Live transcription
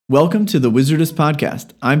Welcome to the Wizardist Podcast.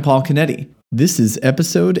 I'm Paul Canetti. This is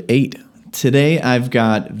episode 8. Today I've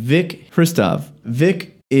got Vic Hristov.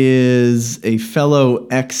 Vic is a fellow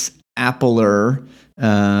ex-Appler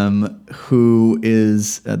who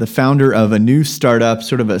is the founder of a new startup,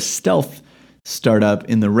 sort of a stealth startup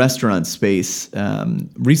in the restaurant space.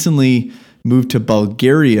 Recently moved to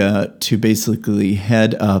Bulgaria to basically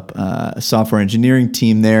head up a software engineering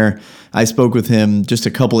team there. I spoke with him just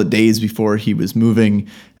a couple of days before he was moving,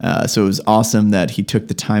 so it was awesome that he took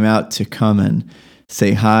the time out to come and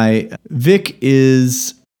say hi. Vic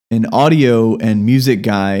is an audio and music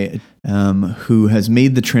guy who has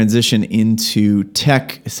made the transition into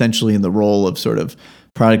tech, essentially in the role of sort of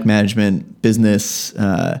product management, business,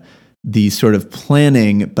 the sort of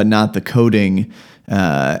planning, but not the coding.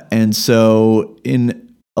 And so in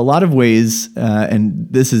a lot of ways, and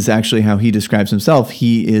this is actually how he describes himself,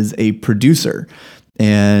 he is a producer.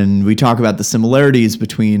 And we talk about the similarities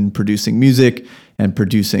between producing music and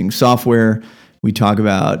producing software. We talk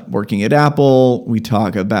about working at Apple. We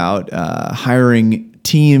talk about hiring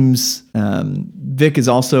teams. Vic is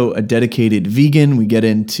also a dedicated vegan. We get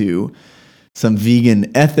into some vegan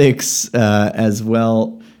ethics as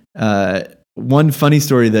well. One funny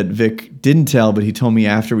story that Vic didn't tell, but he told me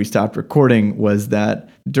after we stopped recording, was that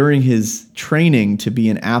during his training to be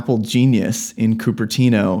an Apple genius in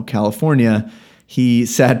Cupertino, California, he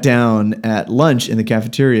sat down at lunch in the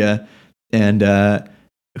cafeteria, and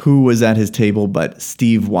who was at his table but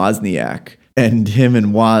Steve Wozniak. And him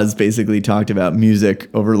and Woz basically talked about music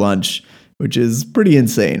over lunch, which is pretty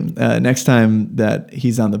insane. Next time that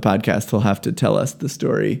he's on the podcast, he'll have to tell us the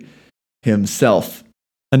story himself.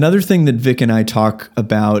 Another thing that Vic and I talk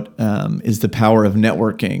about is the power of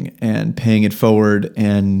networking and paying it forward.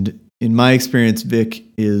 And in my experience, Vic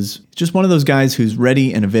is just one of those guys who's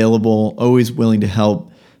ready and available, always willing to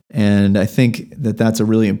help. And I think that that's a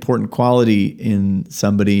really important quality in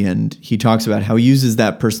somebody. And he talks about how he uses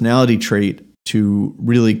that personality trait to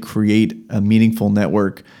really create a meaningful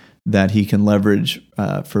network that he can leverage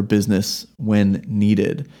for business when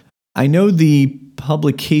needed. I know the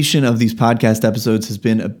publication of these podcast episodes has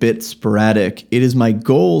been a bit sporadic. It is my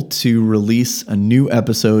goal to release a new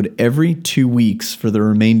episode every 2 weeks for the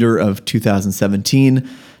remainder of 2017,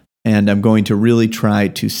 and I'm going to really try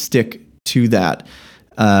to stick to that.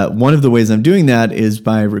 One of the ways I'm doing that is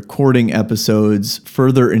by recording episodes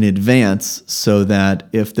further in advance so that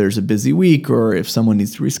if there's a busy week or if someone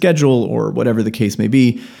needs to reschedule or whatever the case may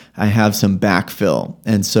be, I have some backfill.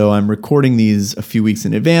 And so I'm recording these a few weeks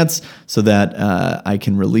in advance so that I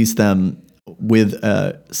can release them with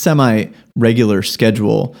a semi-regular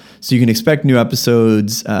schedule. So you can expect new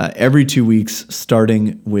episodes every 2 weeks,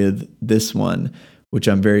 starting with this one, which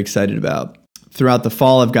I'm very excited about. Throughout the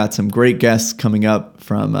fall, I've got some great guests coming up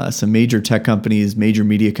from some major tech companies, major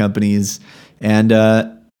media companies, and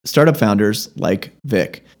startup founders like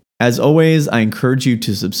Vic. As always, I encourage you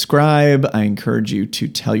to subscribe. I encourage you to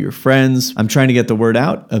tell your friends. I'm trying to get the word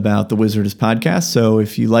out about the Wizardist Podcast, so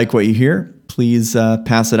if you like what you hear, please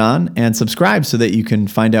pass it on and subscribe so that you can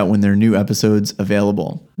find out when there are new episodes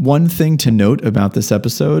available. One thing to note about this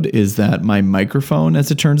episode is that my microphone,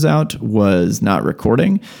 as it turns out, was not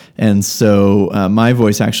recording. And so my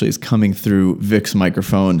voice actually is coming through Vic's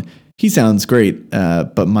microphone. He sounds great,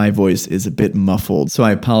 but my voice is a bit muffled. So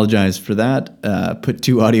I apologize for that. Put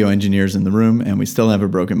 2 audio engineers in the room and we still have a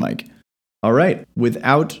broken mic. All right.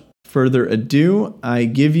 Without further ado, I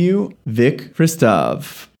give you Vic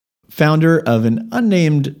Hristov, founder of an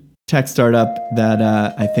unnamed tech startup that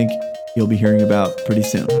I think you'll be hearing about pretty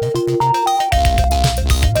soon.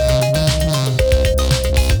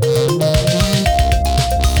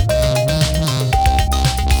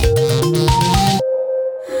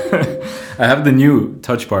 I have the new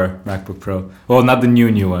Touch Bar MacBook Pro. Well, not the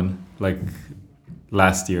new one, like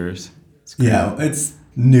last year's. Yeah, it's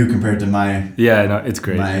new compared to my... Yeah, no, it's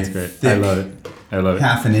great. It's great. I love it.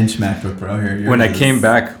 Half an inch MacBook Pro here. When I came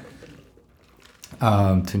back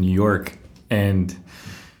to New York and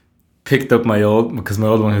picked up my old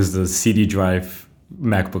one was the CD drive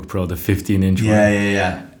MacBook Pro, the 15-inch one.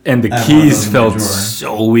 Yeah. And the keys felt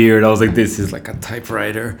so weird. I was like, this is like a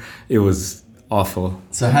typewriter. It was awful.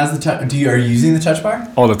 So how's the touch? Are you using the Touch Bar?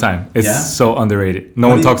 All the time. It's so underrated. No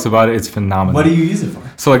one talks about it. It's phenomenal. What do you use it for?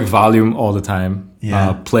 So like volume all the time.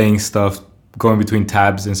 Yeah. Playing stuff, going between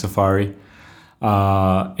tabs in Safari.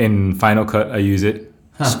 In Final Cut, I use it.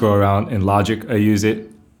 Scroll around. In Logic, I use it.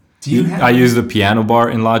 I use the piano bar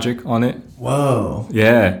in Logic on it. Whoa.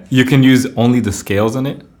 Yeah. You can use only the scales on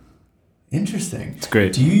it. Interesting. It's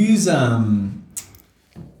great. Do you use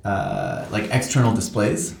like external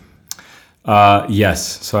displays?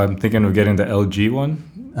 Yes. So I'm thinking of getting the LG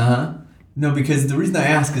one. No, because the reason I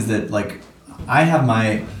ask is that like I have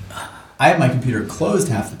my computer closed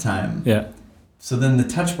half the time. Yeah. So then the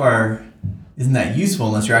touch bar isn't that useful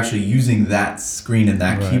unless you're actually using that screen and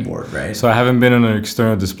that keyboard, right? So I haven't been on an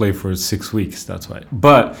external display for 6 weeks. That's why.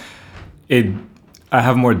 But I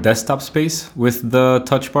have more desktop space with the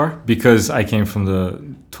touch bar because I came from the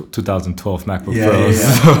 2012 MacBook Pro.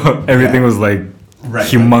 So everything was like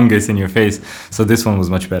humongous in your face. So this one was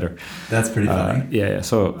much better. That's pretty funny. Yeah.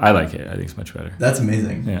 So I like it. I think it's much better. That's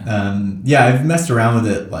amazing. Yeah. I've messed around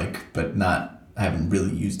with it, but I haven't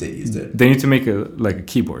really used it. They need to make a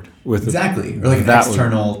keyboard with or like an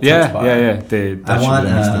external touch bar. Yeah.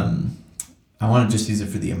 I want to just use it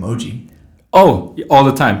for the emoji. Oh, all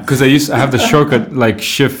the time, because I have the shortcut like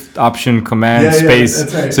Shift Option Command space,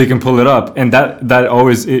 that's right. So you can pull it up, and that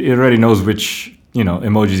always it already knows which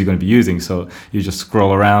emojis you're going to be using, so you just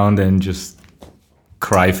scroll around and just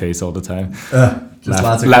cry face all the time.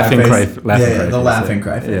 Lots of laughing cry. The laughing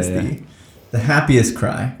cry face. The happiest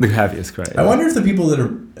cry. The happiest cry. I wonder if the people that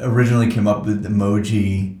originally came up with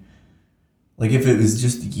emoji, like if it's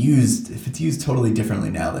used totally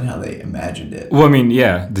differently now than how they imagined it. Well, I mean,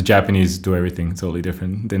 yeah, the Japanese do everything totally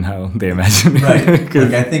different than how they imagine it. Right.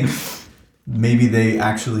 Like I think maybe they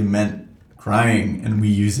actually meant crying and we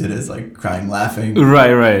use it as like crying, laughing.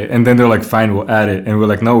 Right. And then they're like, fine, we'll add it. And we're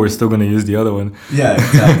like, no, we're still going to use the other one. Yeah,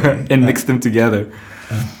 exactly. And mix them together.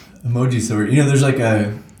 Emoji. So, there's like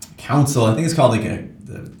a council, I think it's called like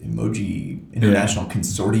the Emoji International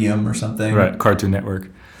Consortium or something. Right. Cartoon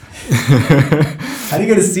Network. How do you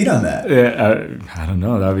get a seat on that? Yeah, I don't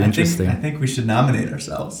know. That'd be interesting. I think we should nominate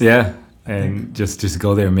ourselves. Yeah, and just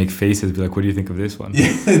go there and make faces. Be like, what do you think of this one?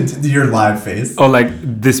 Your live face. Oh, like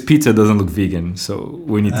this pizza doesn't look vegan, so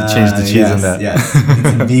we need to change the cheese on that. Yes, it's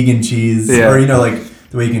some vegan cheese, or like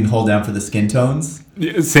the way you can hold down for the skin tones.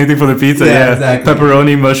 Yeah, same thing for the pizza. Yeah, exactly.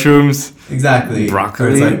 Pepperoni, mushrooms. Exactly. Broccoli.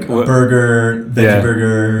 Or it's like a burger, veggie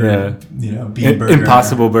burger. Yeah. Bean burger.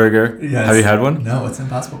 Impossible Burger. Yes. Have you had one? No, it's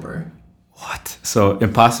Impossible Burger. What? So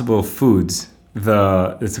Impossible Foods.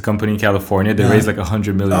 It's a company in California. They raised like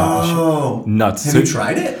 $100 million. Oh, nuts! Have you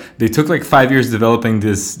tried it? They took like 5 years developing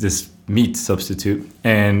this meat substitute,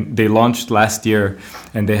 and they launched last year.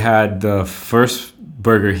 And they had the first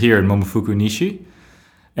burger here in Momofuku Nishi,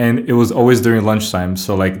 and it was always during lunchtime.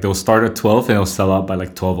 So like they'll start at 12 and it'll sell out by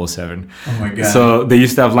like 12:07. Oh my god! So they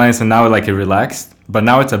used to have lines, and now it relaxed. But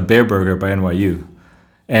now it's a Bear Burger by NYU.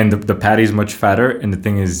 And the patty is much fatter, and the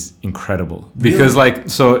thing is incredible. Because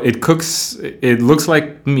so it cooks, it looks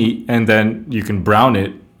like meat, and then you can brown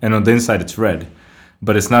it, and on the inside it's red.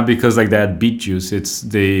 But it's not because they add beet juice. It's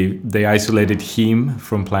they isolated heme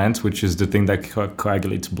from plants, which is the thing that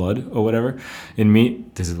coagulates blood or whatever in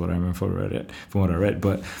meat. This is what I remember from what I read.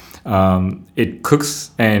 But it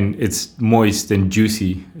cooks, and it's moist and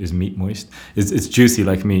juicy. Is meat moist? It's juicy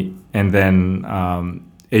like meat, and then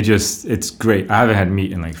it's great. I haven't had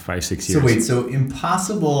meat in like 5-6 years. So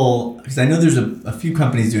Impossible, because I know there's a few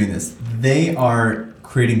companies doing this. They are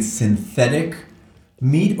creating synthetic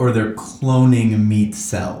meat, or they're cloning meat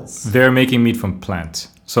cells? They're making meat from plants.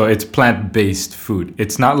 So it's plant-based food.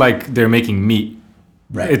 It's not like they're making meat.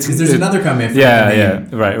 Right. Because there's another company.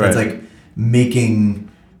 Right. That's like making,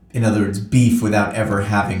 in other words, beef without ever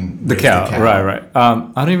having the cow. Right.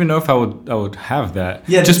 I don't even know if I would have that.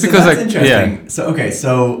 Yeah, just because that's interesting. Yeah.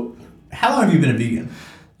 So how long have you been a vegan?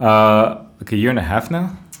 Like a year and a half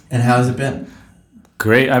now. And how has it been?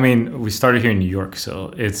 Great. I mean, we started here in New York,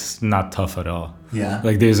 so it's not tough at all. Yeah.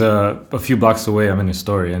 Like there's a few blocks away, I'm in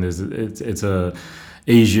Astoria, and it's a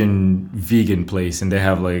Asian vegan place, and they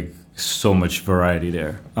have like so much variety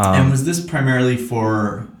there. And was this primarily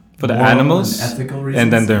for the animals, and ethical reasons,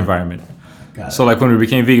 and then the environment? Got it. So like when we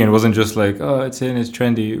became vegan, it wasn't just like, oh, it's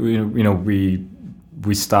trendy.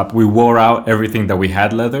 We stopped. We wore out everything that we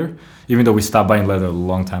had leather, even though we stopped buying leather a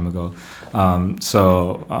long time ago.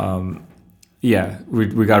 Yeah,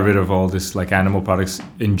 we got rid of all this like animal products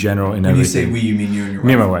in general and everything. When you say we, you mean you and your wife?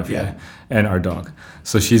 Me and my wife, yeah. And our dog.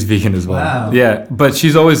 So she's vegan as well. Wow. Yeah, but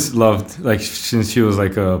she's always loved, like since she was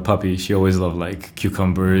like a puppy, she always loved like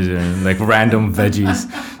cucumbers and like random veggies.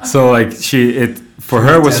 So like for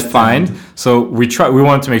her was fine. So we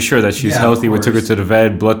wanted to make sure that she's healthy. We took her to the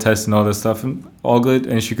vet, blood tests and all that stuff, and all good.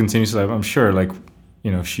 And she continues to live. I'm sure like,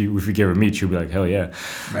 if we gave her meat, she'd be like, hell yeah.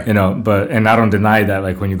 Right. And I don't deny that,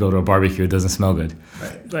 like when you go to a barbecue, it doesn't smell good.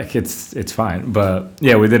 Right. Like it's fine. But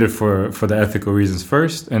yeah, we did it for the ethical reasons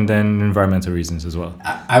first, and then environmental reasons as well.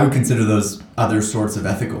 I would consider those other sorts of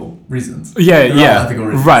ethical reasons. Yeah. Ethical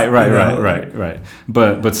reasons. Right.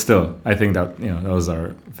 But still, I think that, those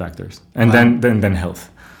are factors. And then health.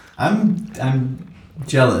 I'm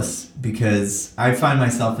jealous because I find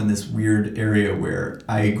myself in this weird area where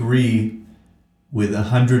I agree with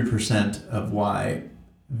 100% of why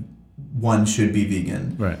one should be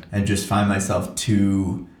vegan, Right. and just find myself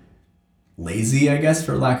too lazy, I guess,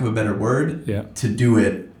 for lack of a better word, Yeah. to do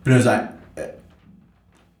it. But as I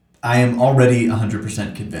am already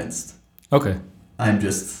 100% convinced. Okay. I'm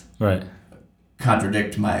just Right.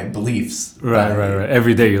 contradict my beliefs. Right.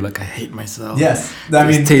 Every day you're like, I hate myself. Yes, I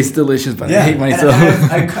mean, it tastes delicious, but yeah, I hate myself.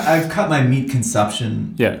 and I've cut my meat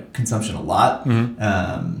consumption a lot,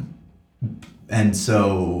 and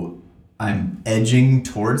so I'm edging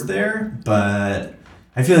towards there. But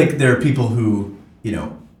I feel like there are people who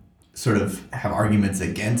sort of have arguments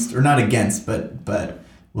against, or not against, but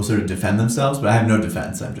will sort of defend themselves. But I have no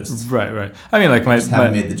defense. I'm just right. I mean, like just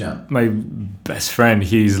haven't made the jump. My best friend,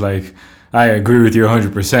 he's like, I agree with you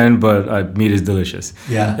 100%, but meat is delicious.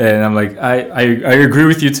 Yeah. And I'm like, I agree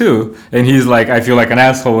with you too. And he's like, I feel like an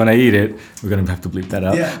asshole when I eat it. We're going to have to bleep that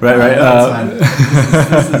out. Yeah. Right. That's fine.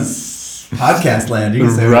 This is podcast land. You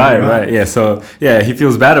can say right. Yeah. So yeah, he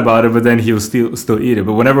feels bad about it, but then he'll still eat it.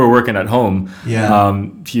 But whenever we're working at home,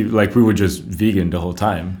 we were just vegan the whole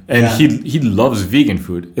time. And he loves vegan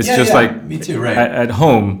food. It's just like me too, right. At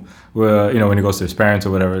home, where when he goes to his parents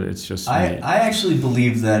or whatever, it's just I actually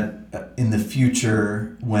believe that in the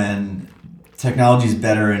future, when technology is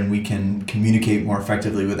better and we can communicate more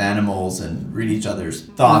effectively with animals and read each other's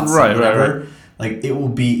thoughts, right. Like it will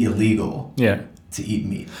be illegal to eat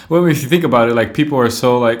meat. Well, if you think about it, like people are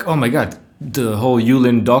so like, oh my god, the whole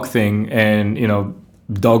Yulin dog thing, and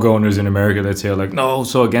dog owners in America that say like, no,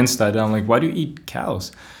 so against that. And I'm like, why do you eat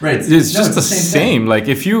cows? Right. It's just the same. Like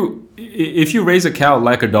if you raise a cow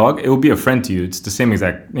like a dog, it will be a friend to you. It's the same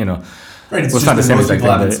exact, Right, it's well, just not the same most exact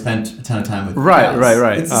people thing, haven't spent a ton of time with cows.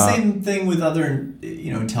 Right. It's the same thing with other,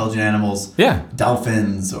 intelligent animals. Yeah.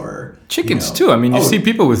 Dolphins or chickens too. I mean, you see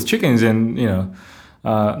people with chickens, and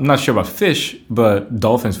I'm not sure about fish, but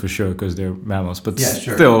dolphins for sure because they're mammals. But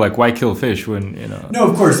still, like, why kill fish when No,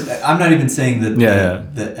 of course. I'm not even saying that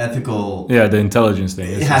the ethical. Yeah, the intelligence thing.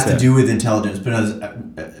 It has to do with intelligence, but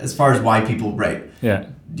as far as why people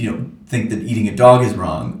think that eating a dog is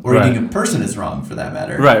wrong, or eating a person is wrong for that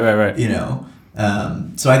matter. Right.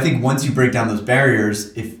 So I think once you break down those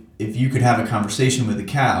barriers, if you could have a conversation with a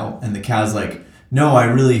cow and the cow's like, no, I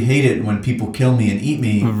really hate it when people kill me and eat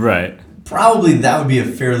me. Right. Probably that would be a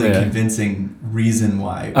fairly convincing reason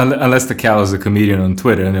why. Unless the cow is a comedian on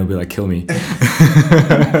Twitter and they'll be like, kill me.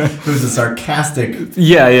 It was a sarcastic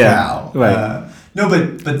cow. Right. No,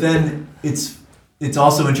 but then it's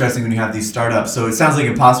also interesting when you have these startups. So it sounds like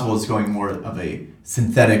Impossible is going more of a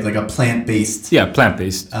synthetic, like a plant-based. Yeah,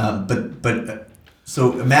 plant-based.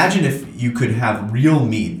 So imagine if you could have real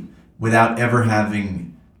meat without ever having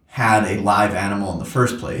had a live animal in the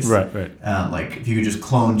first place. Right. Like if you could just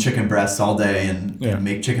clone chicken breasts all day and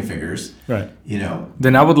make chicken fingers. Right.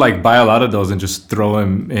 Then I would buy a lot of those and just throw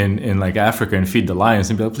them in like Africa and feed the lions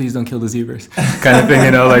and be like, please don't kill the zebras, kind of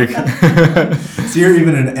thing. So you're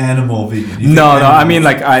even an animal vegan. No. I mean,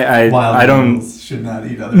 like I don't. Should not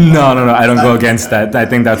eat other. No. I don't go against that. I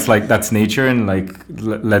think that's nature, and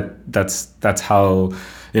that's how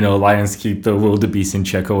lions keep the wildebeest in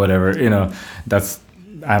check or whatever.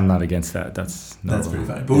 I'm not against that. That's pretty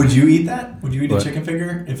funny. But would you eat that? Would you eat a chicken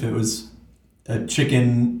finger if it was a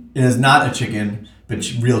chicken? It is not a chicken, but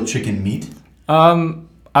real chicken meat. I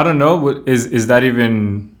don't know. Is that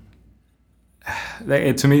even?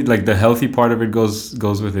 To me, like the healthy part of it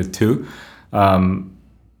goes with it too. I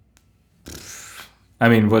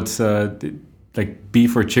mean, what's like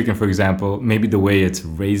beef or chicken, for example? Maybe the way it's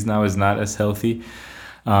raised now is not as healthy.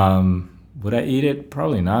 Would I eat it?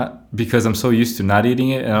 Probably not, because I'm so used to not eating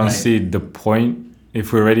it, and I don't see the point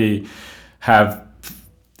if we're doing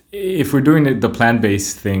the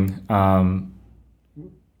plant-based thing.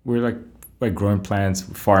 We're like growing plants,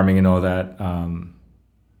 farming, and all that.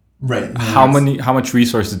 Right. How much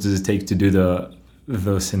resources does it take to do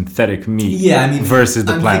the synthetic meat? Yeah, I mean, versus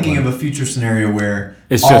the plant. I'm thinking of a future scenario where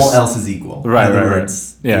it's all else is equal. Right. In other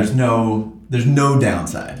words, there's no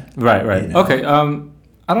downside. Right. Okay.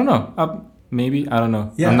 I don't know. Maybe, I don't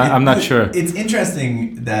know. Yeah, I'm not sure. It's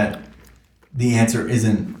interesting that the answer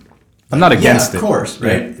isn't. I'm not against it. Of course,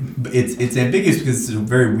 right? Yeah. It's ambiguous because it's a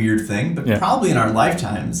very weird thing, but probably in our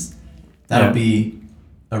lifetimes that'll be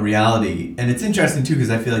a reality. And it's interesting too because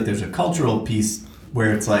I feel like there's a cultural piece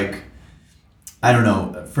where it's like, I don't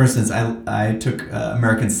know. For instance, I took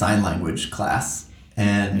American Sign Language class,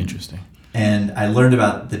 and interesting. And I learned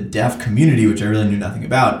about the deaf community, which I really knew nothing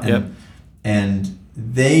about, and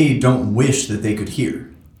they don't wish that they could hear.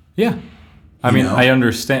 Yeah. I mean, I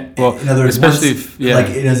understand. Well, in other words, especially like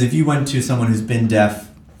as if you went to someone who's been deaf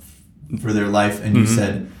for their life and you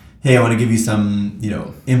said, "Hey, I want to give you some,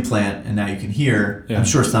 implant, and now you can hear." Yeah. I'm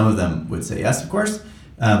sure some of them would say yes, of course,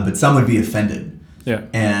 but some would be offended. Yeah.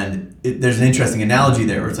 And there's an interesting analogy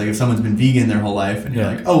there where it's like if someone's been vegan their whole life and you're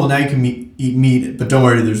like, "Oh, well, now you can eat meat, but don't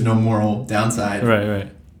worry, there's no moral downside." Right.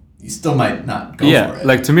 You still might not go for it.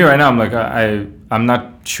 Like to me right now, I'm like I'm not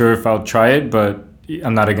sure if I'll try it, but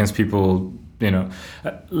I'm not against people.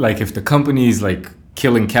 Like if the company's like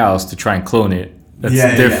killing cows to try and clone it, that's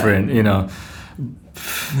different.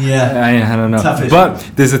 Yeah, I don't know. Tough issue.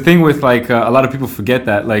 But there's a thing with like a lot of people forget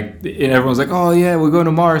that like everyone's like, oh yeah, we're going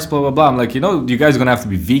to Mars, blah blah blah. I'm like, you guys are gonna have to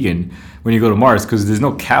be vegan when you go to Mars because there's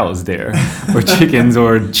no cows there or chickens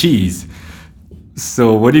or cheese.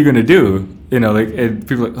 So what are you gonna do? And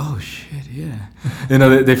people are like, oh shit, yeah.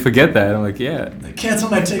 They forget that. I'm like, yeah. Cancel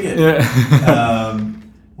my ticket. Yeah.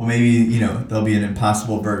 Well, maybe there'll be an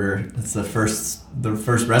Impossible Burger. That's the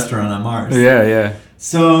first restaurant on Mars. Yeah.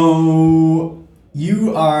 So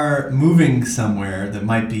you are moving somewhere that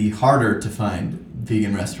might be harder to find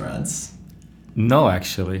vegan restaurants. No,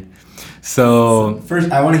 actually. So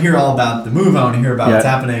first, I want to hear all about the move. I want to hear about what's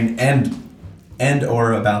happening and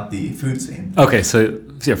or about the food scene. Okay, so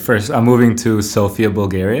first I'm moving to Sofia,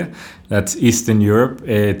 Bulgaria. That's Eastern Europe.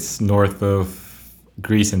 It's north of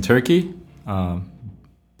Greece and Turkey,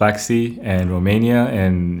 Black Sea, and Romania,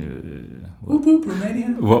 and Whoop whoop, Romania.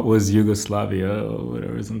 What was Yugoslavia or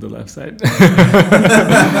whatever is on the left side.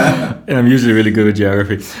 And I'm usually really good with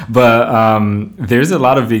geography. But there's a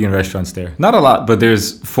lot of vegan restaurants there. Not a lot, but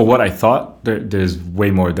for what I thought, there's way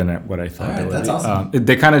more than what I thought. All right, that's awesome.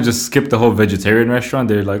 They kind of just skipped the whole vegetarian restaurant.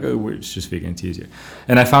 They're like, oh, it's just vegan, it's easier.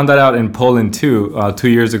 And I found that out in Poland too. 2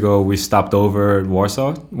 years ago, we stopped over at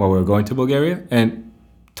Warsaw while we were going to Bulgaria, and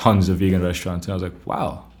tons of vegan restaurants. And I was like,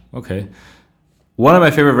 wow, okay. One of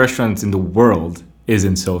my favorite restaurants in the world is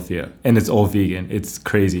in Sofia, and it's all vegan. It's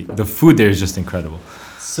crazy. The food there is just incredible.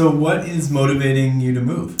 So what is motivating you to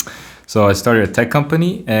move? So I started a tech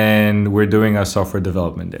company, and we're doing our software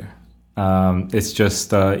development there. It's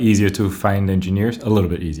just easier to find engineers, a little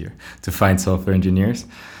bit easier to find software engineers.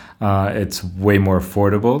 It's way more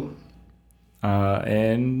affordable.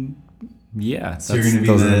 And yeah, so you're going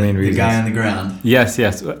to be the guy on the ground. Yes.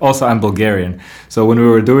 Also, I'm Bulgarian. So when we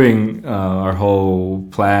were doing our whole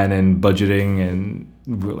plan and budgeting, and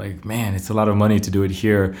we were like, man, it's a lot of money to do it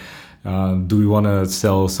here. Do we want to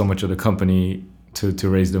sell so much of the company to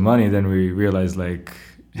raise the money? Then we realized like,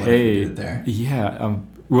 what if we did it there?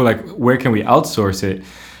 We were like, where can we outsource it?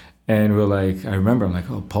 And we're like, I remember, I'm like,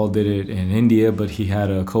 oh, Paul did it in India, but he had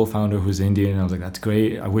a co-founder who's Indian. And I was like, that's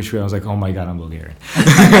great. I was like, oh my God, I'm Bulgarian.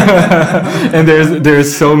 And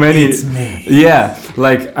there's so many. It's me. Yeah.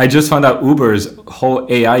 Like I just found out Uber's whole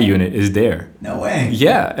AI unit is there. No way.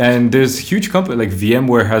 Yeah. And there's huge company like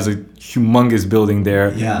VMware has a humongous building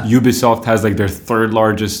there. Yeah. Ubisoft has like their third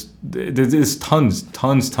largest. There's tons of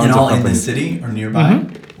companies. And all in the city or nearby?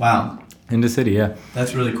 Mm-hmm. Wow. In the city, yeah.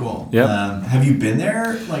 That's really cool. Yeah. Have you been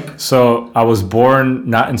there? So I was born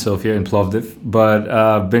not in Sofia, in Plovdiv, but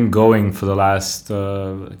I've been going for the last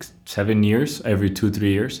 7 years, every 2-3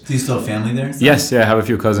 years. Do you still have family there? Yes, I have a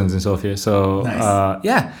few cousins in Sofia. So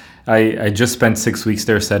nice. I just spent 6 weeks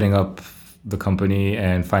there setting up the company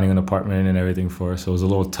and finding an apartment and everything for us. So it was a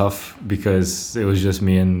little tough because it was just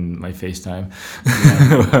me and my FaceTime.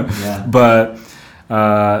 Yeah. But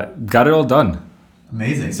got it all done.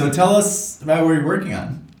 Amazing. So tell us about what you're working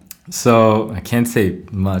on. So I can't say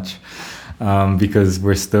much because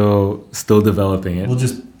we're still developing it. We'll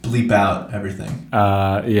just bleep out everything.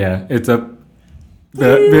 It's a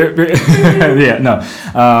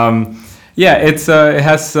it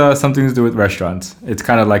has something to do with restaurants. It's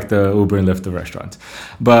kind of like the Uber and Lyft of restaurants.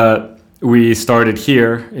 But we started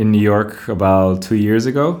here in New York about 2 years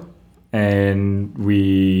ago. And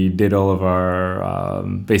we did all of our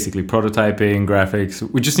basically prototyping, graphics.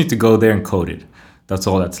 We just need to go there and code it. That's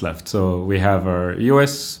all that's left. So we have our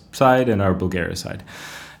US side and our Bulgaria side.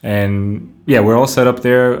 And yeah, we're all set up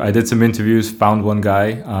there. I did some interviews, found one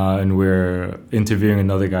guy, and we're interviewing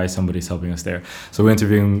another guy. Somebody's helping us there. So we're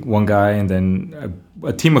interviewing one guy, and then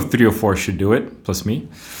a team of 3 or 4 should do it, plus me.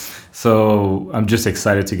 So I'm just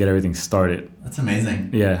excited to get everything started. That's amazing.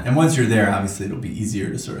 Yeah. And once you're there, obviously it'll be easier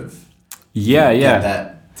to sort of get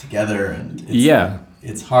that together, and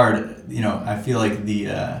it's hard. I feel like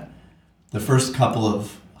the first couple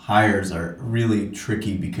of hires are really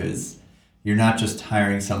tricky because you're not just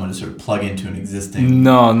hiring someone to sort of plug into an existing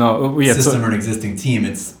system or an existing team.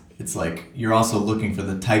 It's like you're also looking for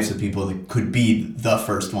the types of people that could be the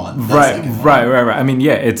first one. Right. I mean,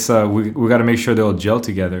 it's we got to make sure they all gel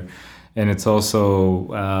together. and it's also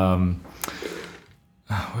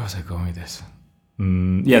where was I going with this?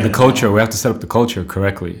 The culture. We have to set up the culture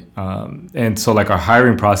correctly, and so like our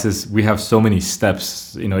hiring process, we have so many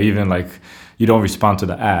steps. Even like you don't respond to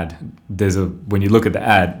the ad. When you look at the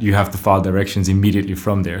ad, you have to follow directions immediately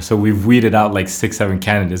from there. So we've weeded out like 6-7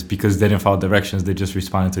 candidates because they didn't follow directions. They just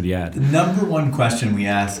responded to the ad. The number one question we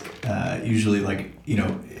ask usually, like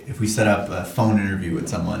if we set up a phone interview with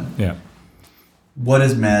someone, what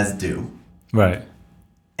does Maz do? Right.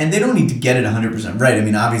 And they don't need to get it 100% right. I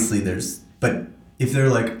mean, obviously but if they're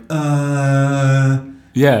like,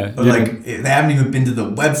 or like if they haven't even been to the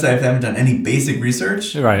website, if they haven't done any basic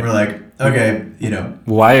research, right. We're like, okay,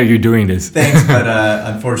 why are you doing this? Thanks, but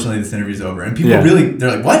unfortunately this interview's over. And people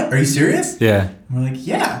they're like, what? Are you serious? Yeah. And we're like,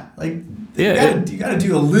 yeah. Like, you gotta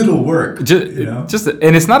do a little work. Just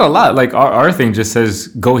and it's not a lot. Like our thing just says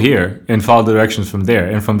go here and follow the directions from there.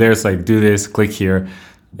 And from there it's like do this, click here.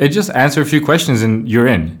 It just answer a few questions and you're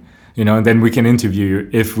in. And then we can interview you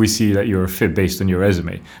if we see that you're a fit based on your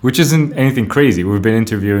resume, which isn't anything crazy. We've been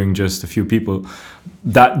interviewing just a few people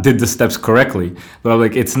that did the steps correctly. But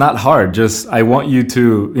like, it's not hard. Just, I want you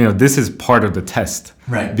to, this is part of the test.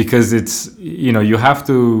 Right. Because it's, you have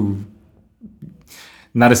to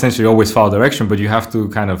not essentially always follow direction, but you have to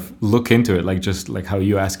kind of look into it. Like, just like how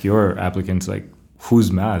you ask your applicants, like, who's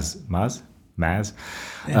Maz? Maz?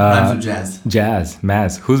 Rhymes with jazz.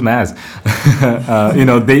 Maz. Who's Maz?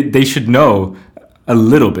 They should know a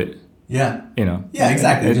little bit. Yeah. Yeah,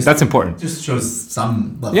 exactly. That's important. Just shows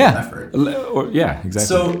some level of effort. Exactly.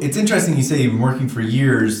 So it's interesting you say you've been working for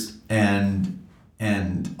years and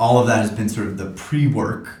all of that has been sort of the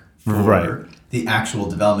pre-work for the actual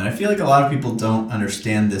development. I feel like a lot of people don't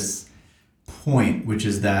understand this point, which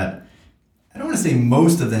is that I don't want to say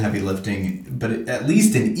most of the heavy lifting, but at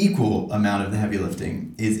least an equal amount of the heavy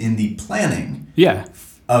lifting is in the planning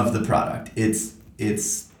of the product. It's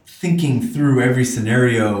thinking through every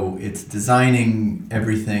scenario. It's designing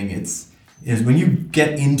everything. Is when you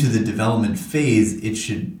get into the development phase, it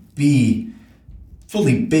should be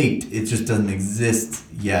fully baked. It just doesn't exist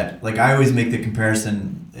yet. Like I always make the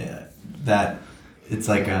comparison that it's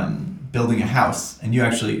like building a house, and you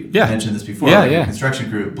actually mentioned this before. Construction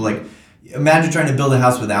crew, but like. Imagine trying to build a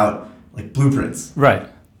house without like blueprints. Right.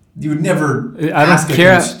 You would never ask a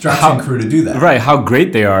construction crew to do that. Right. How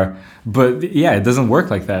great they are, but it doesn't work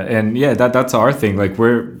like that. And that's our thing. Like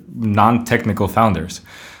we're non-technical founders.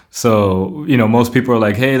 So most people are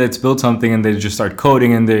like, hey, let's build something, and they just start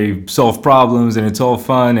coding and they solve problems and it's all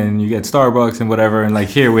fun and you get Starbucks and whatever. And like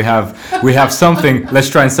here we have something. Let's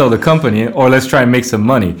try and sell the company, or let's try and make some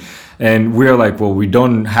money. And we're like, well, we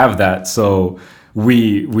don't have that, so.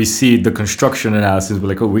 We see the construction analysis. We're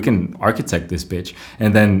like, oh, we can architect this bitch,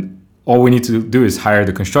 and then all we need to do is hire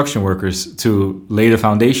the construction workers to lay the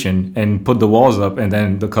foundation and put the walls up, and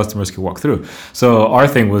then the customers can walk through. So our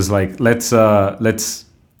thing was like, what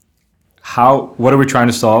are we trying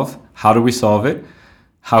to solve? How do we solve it?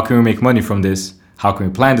 How can we make money from this? How can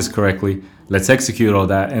we plan this correctly? Let's execute all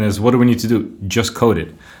that. And what do we need to do? Just code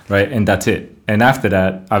it, right? And that's it. And after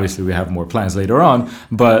that, obviously we have more plans later on,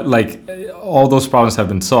 but like all those problems have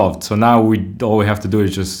been solved. So now all we have to do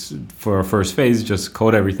is just, for our first phase, just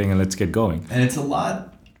code everything and let's get going. And it's a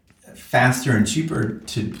lot faster and cheaper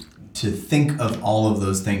to think of all of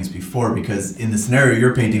those things before, because in the scenario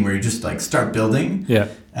you're painting where you just like start building,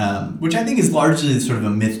 which I think is largely sort of a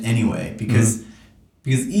myth anyway, because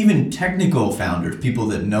even technical founders, people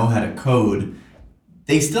that know how to code,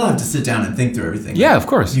 they still have to sit down and think through everything. Yeah, of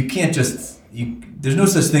course. You can't just there's no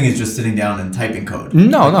such thing as just sitting down and typing code.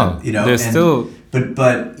 No. There's still.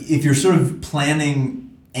 But if you're sort of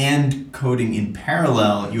planning and coding in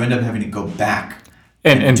parallel, you end up having to go back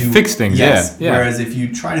and fix things. Yes. Yeah. Whereas if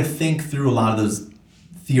you try to think through a lot of those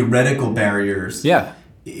theoretical barriers,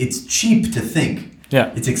 it's cheap to think.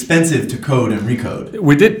 Yeah. It's expensive to code and recode.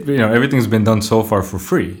 We did, everything's been done so far for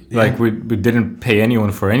free. Yeah. Like we didn't pay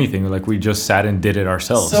anyone for anything. Like we just sat and did it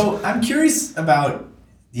ourselves. So I'm curious about,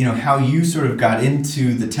 how you sort of got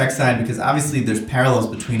into the tech side, because obviously there's parallels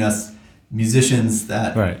between us musicians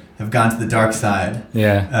that have gone to the dark side.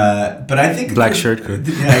 Yeah. But I think black shirt crew.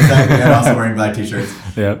 Yeah, exactly. And also wearing black t-shirts.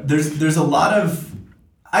 Yeah. There's a lot of,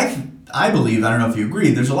 I believe, I don't know if you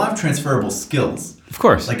agree, there's a lot of transferable skills. Of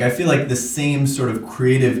course. Like I feel like the same sort of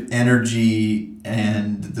creative energy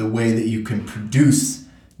and the way that you can produce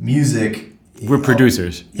music. We're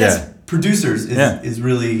producers. Yes, producers is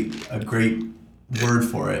really a great word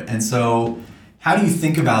for it. And so how do you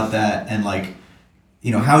think about that, and like,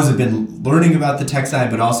 how has it been learning about the tech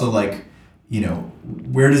side, but also like,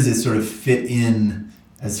 where does it sort of fit in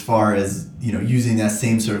as far as, using that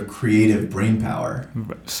same sort of creative brain power?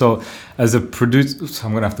 So as a producer,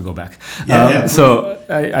 I'm going to have to go back. Yeah. So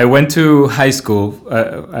I went to high school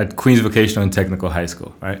at Queens Vocational and Technical High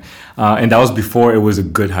School, right? And that was before it was a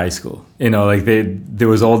good high school. Like there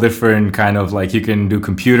was all different kind of like, you can do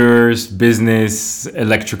computers, business,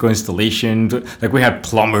 electrical installation. Like we had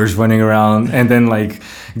plumbers running around, and then like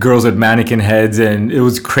girls with mannequin heads, and it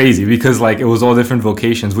was crazy because like it was all different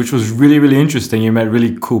vocations, which was really, really interesting. You met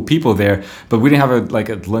really cool people there, but we didn't have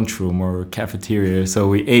a lunchroom or cafeteria, so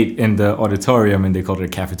we ate in the auditorium, and they called it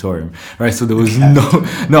a cafetorium, right? So there was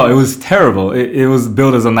no, it was terrible. It was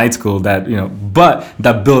built as a night school that, but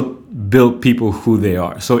that built people who they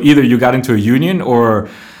are. So either you got into a union, or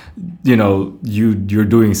you're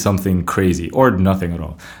doing something crazy, or nothing at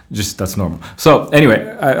all. Just that's normal. So anyway,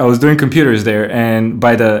 I was doing computers there, and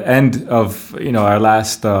by the end of our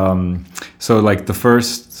last so like the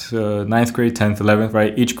first 9th grade, 10th, 11th,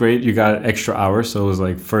 right? Each grade you got extra hours. So it was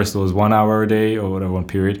like, first it was 1 hour a day or whatever, one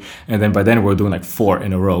period, and then by then we were doing like 4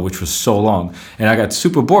 in a row, which was so long. And I got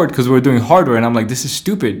super bored because we were doing hardware, and I'm like, this is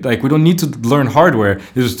stupid. Like we don't need to learn hardware.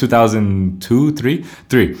 This was 2002, 3.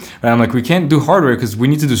 And I'm like, we can't do hardware because we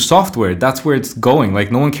need to do software. That's where it's going.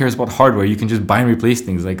 Like no one cares about hardware. You can just buy and replace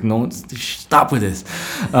things. Like no one's, stop with this.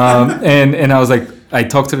 And I was like, I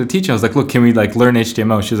talked to the teacher. I was like, look, can we like learn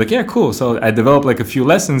HTML? She was like, yeah, cool. So I developed like a few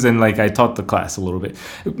lessons, and like I taught the class a little bit.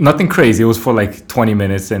 Nothing crazy. It was for like 20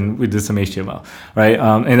 minutes, and we did some HTML, right?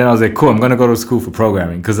 And then I was like, cool, I'm going to go to school for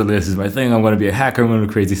programming because this is my thing. I'm going to be a hacker. I'm going to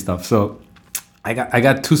do crazy stuff. So I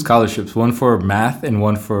got 2 scholarships, one for math and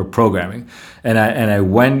one for programming. And I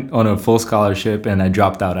went on a full scholarship, and I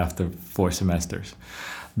dropped out after 4 semesters.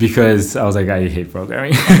 Because I was like, I hate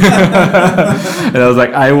programming. And I was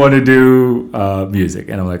like, I want to do music.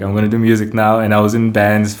 And I'm like, I'm going to do music now. And I was in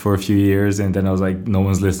bands for a few years. And then I was like, no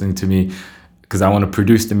one's listening to me because I want to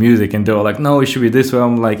produce the music. And they were like, no, it should be this way.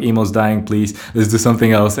 I'm like, emo's dying, please. Let's do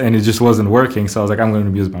something else. And it just wasn't working. So I was like, I'm going to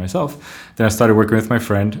do music by myself. Then I started working with my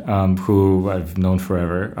friend, who I've known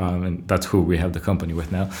forever. And that's who we have the company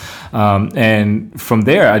with now. And from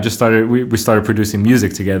there, I just started, we started producing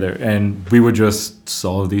music together. And we would just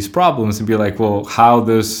solve these problems and be like, well, how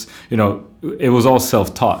this, it was all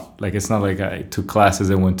self-taught. Like, it's not like I took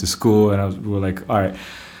classes and went to school, and we were like, all right,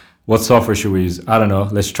 what software should we use? I don't know.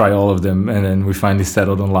 Let's try all of them. And then we finally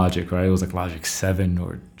settled on Logic, right? It was like Logic 7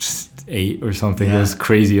 or 8 or something. Yeah. It was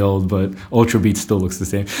crazy old, but Ultrabeat still looks the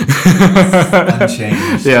same.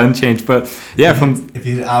 Unchanged. Yeah, unchanged. But yeah, if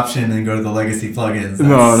you hit option and go to the legacy plugins,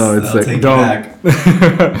 no, it's like,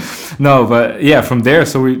 don't. No, but yeah, from there,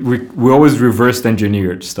 so we always reversed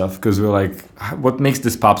engineered stuff because we're like, what makes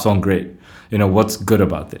this pop song great? What's good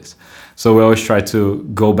about this? So we always try to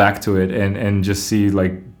go back to it and just see,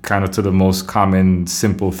 like, kind of to the most common,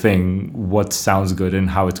 simple thing, what sounds good and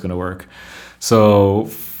how it's going to work. So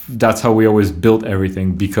that's how we always built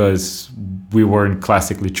everything, because we weren't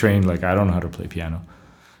classically trained. Like, I don't know how to play piano,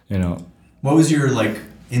 What was your,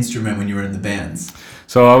 instrument when you were in the bands?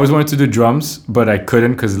 So I always wanted to do drums, but I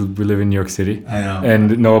couldn't because we live in New York City. I know.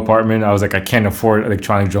 And no apartment. I was like, I can't afford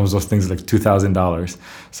electronic drums. Those things are like $2,000.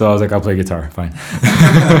 So I was like, I'll play guitar. Fine.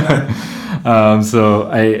 So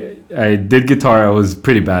I did guitar. I was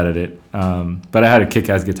pretty bad at it. But I had a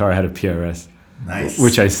kick-ass guitar. I had a PRS. Nice.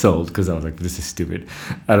 Which I sold because I was like, this is stupid.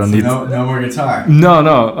 I don't need no more guitar.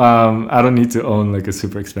 No. I don't need to own like a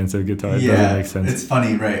super expensive guitar. It doesn't make sense. It's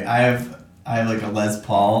funny, right? I have like a Les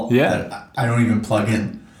Paul that I don't even plug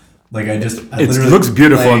in. Like it looks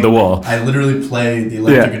beautiful on the wall. I literally play the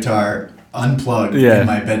electric guitar unplugged in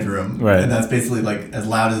my bedroom. Right. And that's basically like as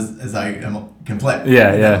loud as I can play.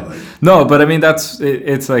 Yeah. No, but I mean,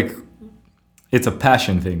 it's like, it's a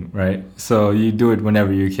passion thing, right? So you do it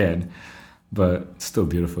whenever you can, but still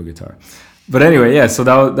beautiful guitar. But anyway, yeah, so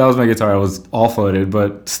that was my guitar. I was awful at it,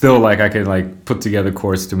 but still, like, I could like put together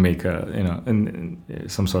chords to make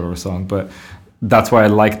some sort of a song. But that's why I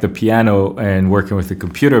like the piano and working with the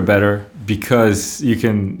computer better, because you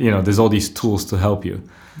can, there's all these tools to help you.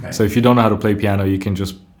 Right. So if you don't know how to play piano, you can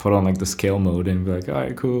just put on like the scale mode and be like, all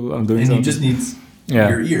right, cool, I'm doing something. And you just need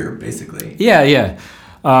your ear, basically. Yeah.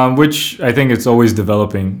 Which I think it's always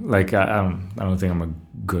developing. Like, I don't think I'm a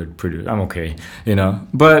good producer. I'm okay,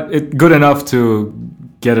 but it's good enough to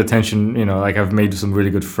get attention. Like, I've made some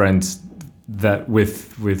really good friends that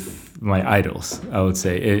with my idols, I would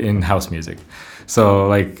say, in house music. So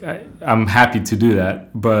like, I'm happy to do that,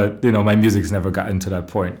 but my music's never gotten to that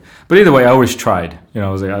point. But either way, I always tried. I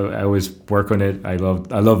was like, I always work on it. I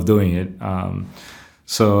love doing it.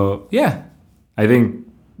 So yeah, I think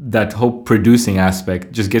that whole producing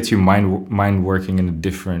aspect just gets your mind working in a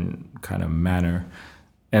different kind of manner,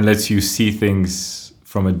 and lets you see things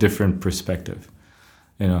from a different perspective,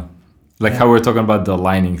 you know, like how we were talking about the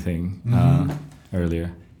lining thing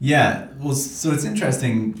earlier. Yeah, well, so it's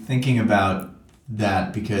interesting thinking about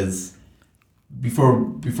that, because before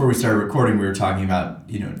we started recording, we were talking about,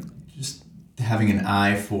 you know, just having an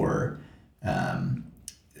eye for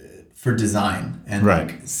design and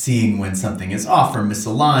like seeing when something is off or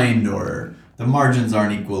misaligned, or the margins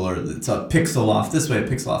aren't equal, or it's a pixel off this way, a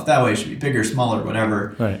pixel off that way, it should be bigger, smaller,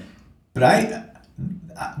 whatever. Right. But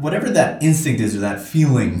whatever that instinct is, or that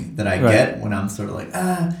feeling that I get when I'm sort of like,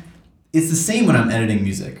 it's the same when I'm editing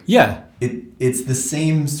music. Yeah. It's the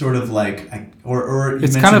same sort of like, or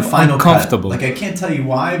it's kind of Final uncomfortable. Cut. Like I can't tell you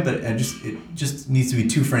why, but it just needs to be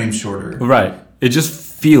 2 frames shorter. Right. It just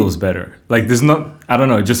feels better. Like there's not, I don't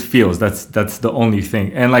know, it just feels. That's the only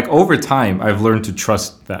thing. And like over time, I've learned to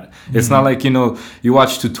trust that. It's not like, you know, you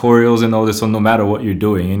watch tutorials and all this, so no matter what you're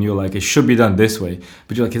doing, and you're like, it should be done this way,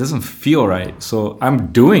 but you're like, it doesn't feel right. So I'm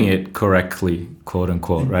doing it correctly, quote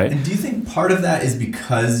unquote, right? And do you think part of that is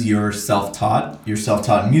because you're self-taught? You're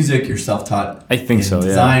self-taught in music, you're self-taught I think in so,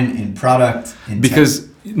 design, in product, in because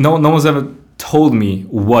no one's ever told me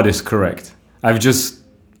what is correct. I've just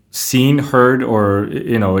seen, heard, or,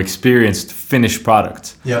 you know, experienced finished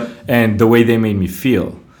products. Yep. And the way they made me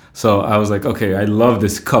feel. So I was like, okay, I love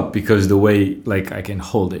this cup because the way like I can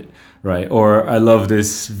hold it, right? Or I love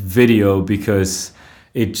this video because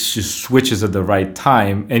it just switches at the right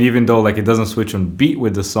time. And even though like it doesn't switch on beat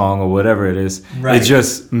with the song or whatever it is, it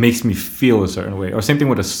just makes me feel a certain way. Or same thing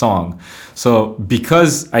with a song. So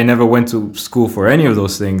because I never went to school for any of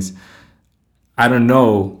those things, I don't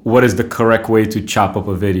know what is the correct way to chop up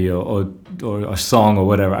a video or a song or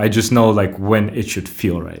whatever. I just know like when it should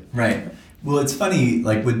feel right. Right. Well, it's funny,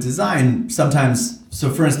 like with design, sometimes, so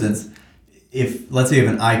for instance, if let's say you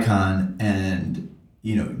have an icon and,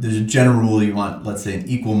 you know, there's a general rule you want, let's say, an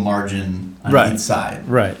equal margin on each side.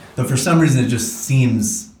 Right. But for some reason it just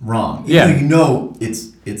seems wrong. Yeah. Even though you know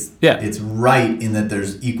it's right in that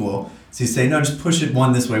there's equal. So you say, no, just push it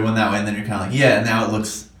one this way, one that way, and then you're kind of like, yeah, now it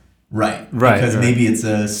looks right. Because maybe it's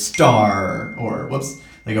a star or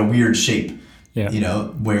like a weird shape. Yeah. You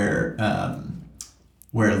know, where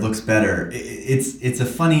it looks better. It's a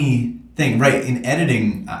funny thing, right? In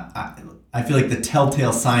editing, I feel like the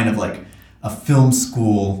telltale sign of like a film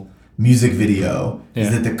school music video is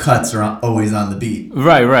that the cuts are always on the beat.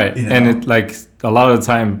 Right. You know? And it like a lot of the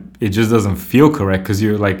time it just doesn't feel correct because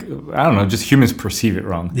you're like, I don't know, just humans perceive it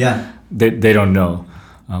wrong. Yeah. They don't know.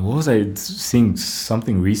 What was I seeing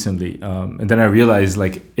something recently? And then I realized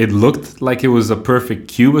like it looked like it was a perfect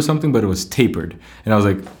cube or something, but it was tapered. And I was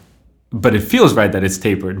like, but it feels right that it's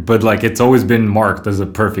tapered, but like it's always been marked as a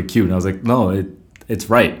perfect cube. And I was like, no, it's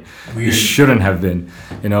right. Weird. It shouldn't have been,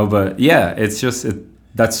 you know, but yeah, it's just,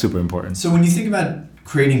 that's super important. So when you think about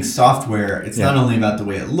creating software, it's not only about the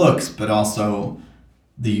way it looks, but also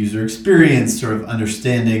the user experience, sort of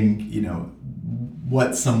understanding, you know,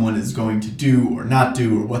 what someone is going to do or not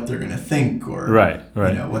do, or what they're going to think, or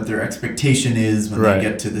you know, what their expectation is when they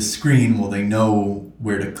get to the screen. Will they know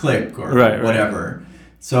where to click or whatever?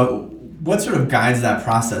 So what sort of guides that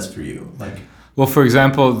process for you? Like, well, for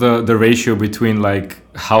example, the ratio between like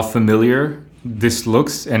how familiar this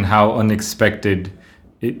looks and how unexpected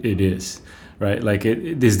it is, right? Like,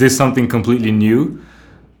 is this something completely new?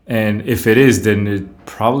 And if it is, then it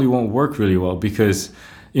probably won't work really well because,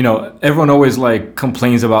 you know, everyone always like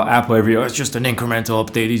complains about Apple every year. Oh, it's just an incremental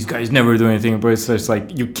update. These guys never do anything. But it's just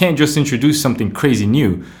like, you can't just introduce something crazy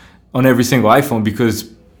new on every single iPhone because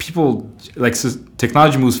people, like,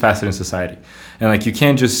 technology moves faster than society. And like, you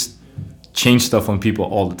can't just change stuff on people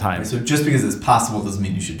all the time. So just because it's possible doesn't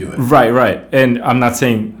mean you should do it. Right. And I'm not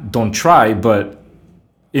saying don't try, but,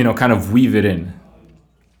 you know, kind of weave it in.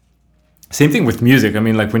 Same thing with music. I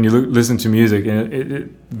mean, like when you listen to music,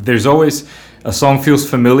 there's always a song feels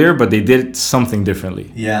familiar, but they did something differently.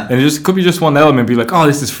 Yeah. And it just could be just one element, be like, oh,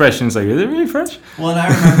 this is fresh. And it's like, is it really fresh? Well, and I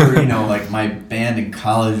remember, you know, like my band in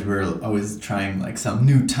college, we were always trying like some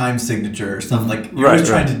new time signature or something. Like you're always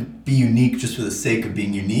trying to be unique just for the sake of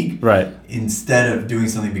being unique. Right. Instead of doing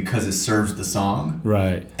something because it serves the song.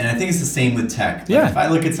 Right. And I think it's the same with tech. Like if I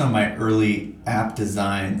look at some of my early app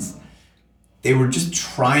designs, they were just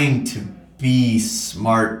trying to be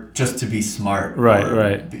smart just to be smart.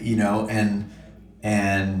 Right. You know, and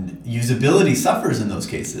usability suffers in those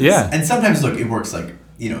cases. Yeah. And sometimes, look, it works like,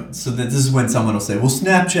 you know, so that this is when someone will say, well,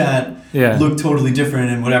 Snapchat looked totally different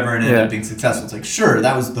and whatever and ended up being successful. It's like, sure,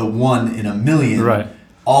 that was the one in a million. Right.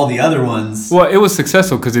 all the other ones. Well, it was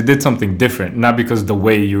successful because it did something different, not because the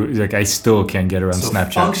way you like. I still can't get around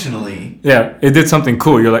Snapchat. Functionally, yeah, it did something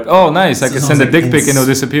cool. You're like, oh, nice! I can send a dick pic and it'll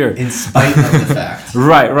disappear. In spite of the fact.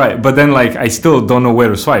 Right. But then, like, I still don't know where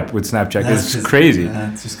to swipe with Snapchat. It's crazy.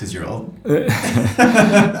 It's just because you're old. Me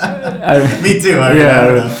too.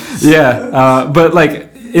 But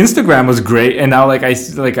like, Instagram was great, and now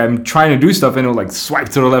I'm trying to do stuff, and it'll like swipe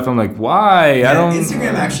to the left. I'm like, why? Yeah,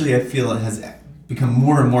 Instagram actually, I feel, it has become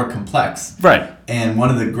more and more complex. Right. And one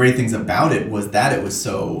of the great things about it was that it was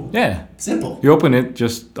so simple. You open it,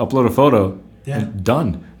 just upload a photo. Yeah.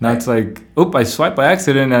 Done. Now it's like, I swiped by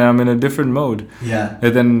accident and I'm in a different mode. Yeah.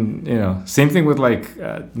 And then, same thing with like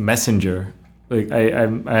Messenger. Like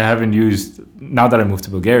I haven't used, now that I moved to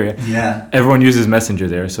Bulgaria. Yeah. Everyone uses Messenger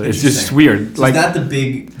there, so it's just weird. So like, is that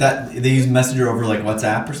that they use Messenger over like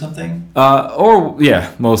WhatsApp or something?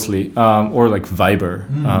 Mostly. Or like Viber.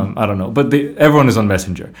 I don't know, but everyone is on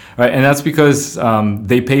Messenger, right? And that's because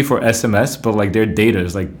they pay for SMS, but like their data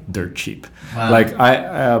is like dirt cheap. Wow. Like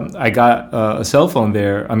I got a cell phone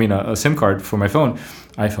there. I mean a SIM card for my phone.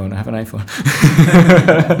 I have an iPhone.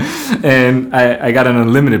 And I got an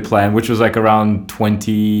unlimited plan, which was like around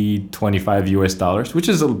 $25 US, which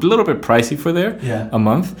is a little bit pricey for there a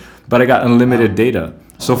month. But I got unlimited data.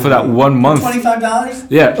 So for that 1 month. $25?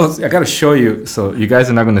 Yeah. I got to show you. So you guys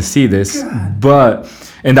are not going to see this. And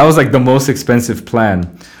that was like the most expensive plan.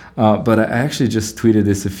 But I actually just tweeted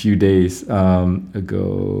this a few days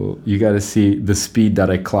ago. You got to see the speed that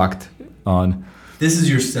I clocked on. This is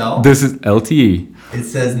your cell? This is LTE. It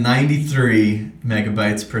says 93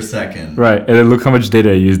 megabytes per second. Right, and then look how much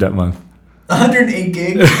data I used that month. 108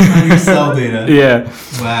 gigs on your cell data. Yeah.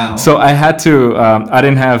 Wow. So I had to. I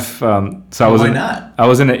didn't have. So why not? I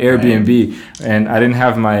was in an Airbnb, and I didn't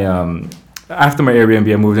have my. After my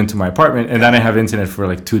Airbnb, I moved into my apartment, and then I have internet for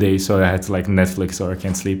like 2 days, so I had to like Netflix or I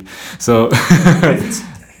can't sleep. So.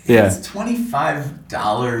 It's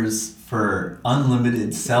 $25 for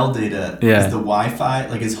unlimited cell data. Is the Wi-Fi,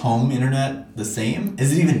 like, is home internet the same?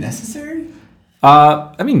 Is it even necessary?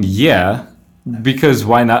 I mean, yeah, because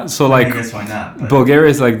why not? So like, I guess why not? Bulgaria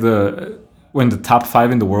is like the top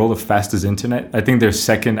 5 in the world of fastest internet. I think they're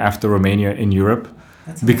second after Romania in Europe.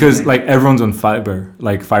 That's because like everyone's on fiber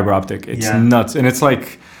optic. It's nuts, and it's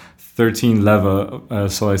like 13 leva,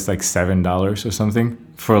 so it's like $7 or something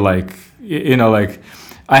for like like.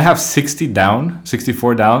 I have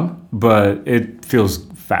 64 down, but it feels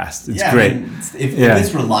fast. It's great. I mean, if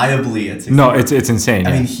it's reliably at 64. No, it's insane.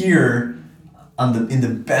 I mean, here, in the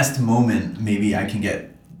best moment, maybe I can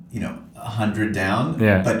get 100 down.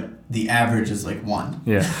 Yeah. But the average is like 1.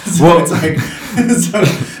 Yeah. So it's like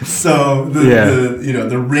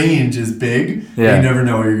the range is big. Yeah. You never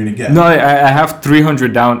know where you're gonna get. No, I have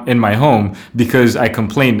 300 down in my home because I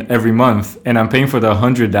complain every month, and I'm paying for the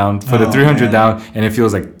 100 down for the 300 down, and it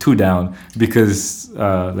feels like 2 down because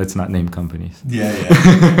let's not name companies. Yeah.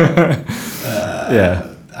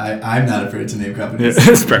 I'm not afraid to name companies.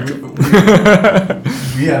 Spectrum.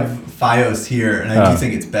 We have FiOS here, and I do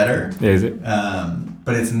think it's better. Yeah, is it?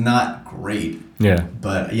 But it's not great. Yeah.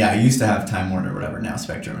 But I used to have Time Warner or whatever. Now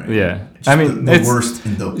Spectrum. Yeah. I mean, the worst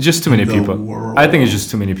in the just too many people. World. I think it's just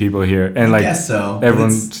too many people here, and I guess so.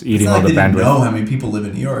 Everyone's eating all the bandwidth. Know how many people live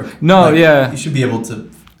in New York? No, you should be able to.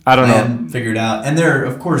 I don't know. Figure it out. And there are,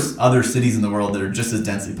 of course, other cities in the world that are just as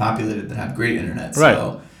densely populated that have great internet. Right.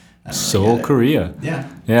 So, Seoul, Korea.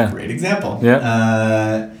 Yeah. Great example.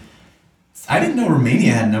 Yeah. I didn't know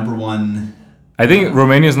Romania had number 1. I think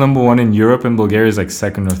Romania is number 1 in Europe, and Bulgaria is like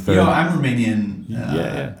second or third. I'm Romanian.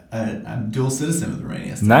 I'm dual citizen with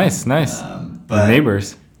Romania. So, nice. But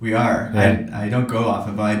neighbors. We are. Yeah. I don't go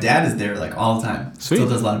often, but my dad is there like all the time. Sweet. Still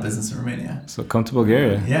does a lot of business in Romania. So come to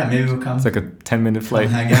Bulgaria. Yeah, maybe we'll come. It's like a 10-minute flight.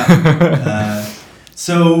 Hang out.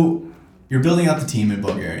 So you're building out the team in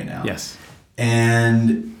Bulgaria now. Yes.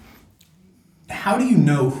 And how do you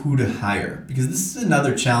know who to hire? Because this is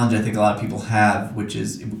another challenge I think a lot of people have, which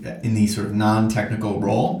is in the sort of non-technical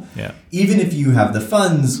role. Yeah. Even if you have the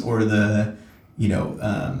funds or the,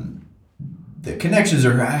 the connections,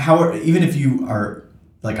 or even if you are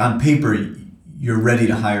like on paper, you're ready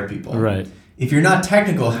to hire people. Right. If you're not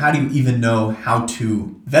technical, how do you even know how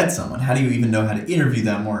to vet someone? How do you even know how to interview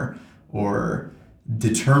them or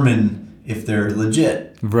determine if they're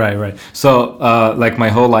legit? Right. So, like my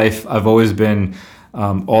whole life, I've always been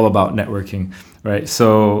all about networking, right?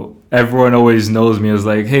 So everyone always knows me as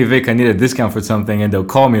like, hey Vic, I need a discount for something, and they'll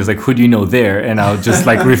call me as like, who do you know there? And I'll just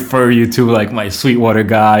like refer you to like my Sweetwater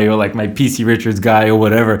guy or like my PC Richards guy or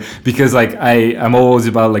whatever, because like I'm always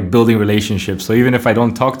about like building relationships. So even if I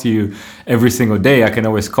don't talk to you every single day, I can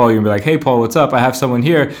always call you and be like, hey Paul, what's up? I have someone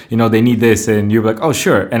here, you know, they need this, and you're like, oh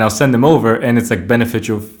sure, and I'll send them over, and it's like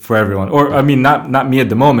beneficial for everyone. Or I mean, not me at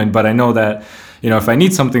the moment, but I know that, you know, if I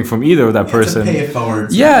need something from either of that person, to pay it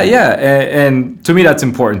forward. Yeah. And to me, that's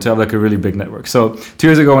important to have like a really big network. So 2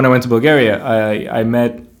 years ago when I went to Bulgaria, I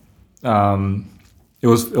met, it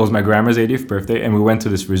was my grandma's 80th birthday, and we went to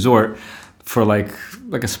this resort for like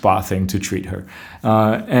a spa thing to treat her.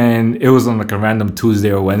 And it was on like a random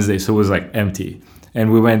Tuesday or Wednesday, so it was like empty.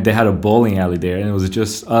 And we went, they had a bowling alley there, and it was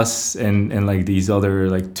just us and like these other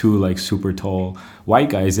like two like super tall white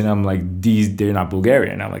guys. And I'm like, they're not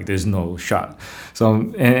Bulgarian. I'm like, there's no shot.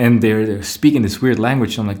 So, and they're speaking this weird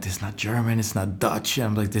language. I'm like, this is not German, it's not Dutch. And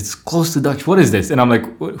I'm like, it's close to Dutch. What is this? And I'm like,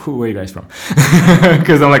 where are you guys from?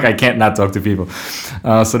 Because I'm like, I can't not talk to people.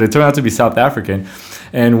 So they turned out to be South African.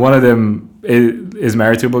 And one of them is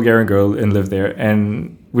married to a Bulgarian girl and lived there.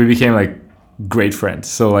 And we became like great friends.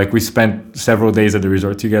 So like we spent several days at the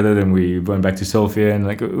resort together, then we went back to Sofia, and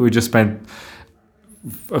like we just spent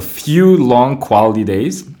a few long quality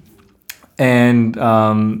days. And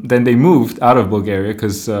then they moved out of Bulgaria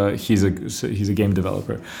because he's a game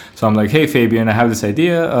developer. So I'm like, hey Fabian, I have this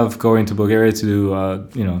idea of going to Bulgaria to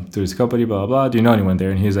do through his company, blah blah blah. Do you know anyone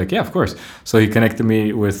there? And he's like, yeah, of course. So he connected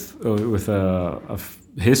me with a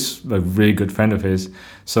really good friend of his.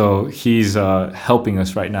 So he's helping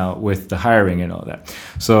us right now with the hiring and all that.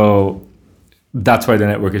 So that's why the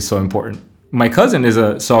network is so important. My cousin is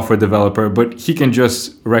a software developer, but he can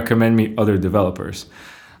just recommend me other developers.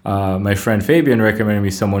 My friend Fabian recommended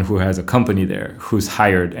me someone who has a company there, who's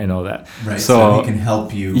hired and all that. Right, so he can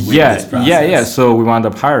help you with this process. Yeah. So we wound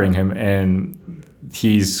up hiring him, and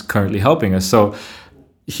he's currently helping us. So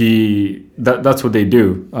that's what they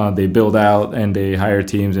do. They build out and they hire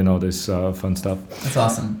teams and all this fun stuff. That's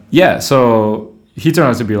awesome. Yeah, so he turned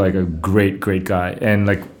out to be like a great guy. And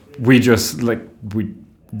like we just like we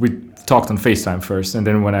talked on FaceTime first, and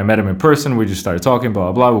then when I met him in person, we just started talking,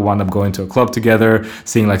 blah blah blah. We wound up going to a club together,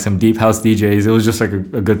 seeing like some deep house DJs. It was just like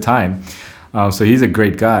a good time. So he's a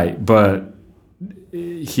great guy, but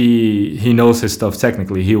he knows his stuff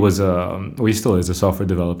technically. He was he still is a software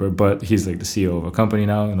developer, but he's like the CEO of a company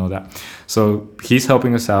now and all that. So he's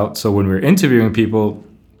helping us out. So when we're interviewing people,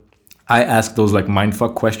 I ask those like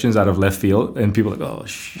mindfuck questions out of left field, and people are like,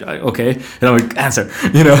 oh, okay. And I'm like, answer,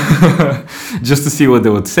 just to see what they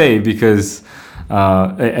would say, because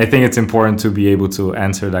I think it's important to be able to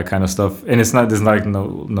answer that kind of stuff. And there's like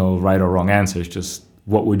no right or wrong answer. It's just,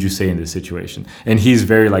 what would you say in this situation? And he's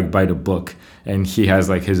very like by the book, and he has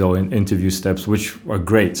like his own interview steps, which are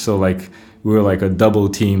great. So like we were like a double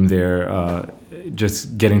team there,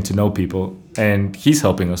 just getting to know people, and he's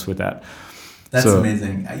helping us with that. That's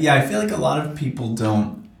amazing. Yeah, I feel like a lot of people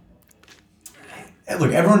don't.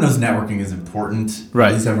 Look, everyone knows networking is important. Right.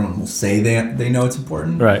 At least everyone will say they know it's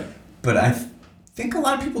important. Right. But I think a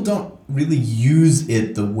lot of people don't really use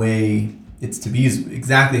it the way it's to be used,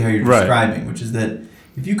 exactly how you're describing, which is that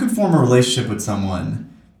if you could form a relationship with someone,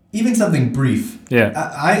 even something brief,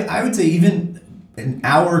 I would say even an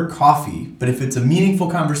hour coffee, but if it's a meaningful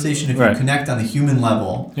conversation, if you connect on a human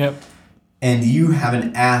level, and you have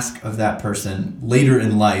an ask of that person later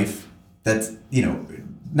in life that's,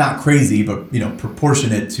 not crazy, but,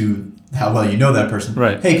 proportionate to how well you know that person.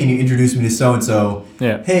 Right. Hey, can you introduce me to so-and-so?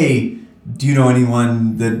 Yeah. Hey, do you know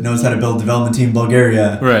anyone that knows how to build a development team in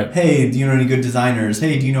Bulgaria? Right. Hey, do you know any good designers?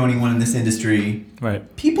 Hey, do you know anyone in this industry?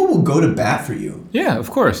 Right. People will go to bat for you. Yeah, of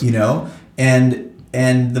course. And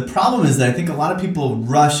the problem is that I think a lot of people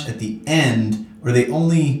rush at the end, or they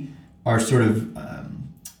only are sort of,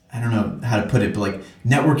 I don't know how to put it, but like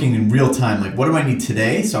networking in real time. Like, what do I need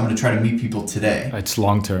today? So I'm going to try to meet people today. It's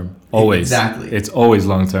long term. Always. Exactly. It's always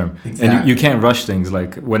long term. Exactly. And you can't rush things.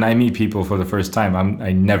 Like when I meet people for the first time,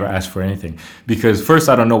 I never ask for anything, because first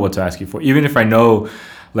I don't know what to ask you for. Even if I know,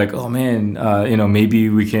 like, oh man, maybe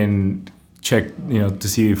we can check, to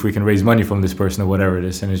see if we can raise money from this person or whatever it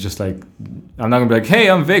is. And it's just like, I'm not gonna be like, hey,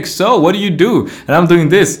 I'm Vic, so what do you do? And I'm doing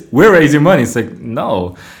this, we're raising money. It's like,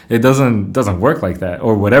 no, it doesn't work like that,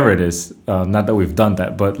 or whatever it is. Not that we've done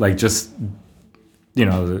that, but like just, it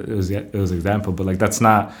was an example, but like that's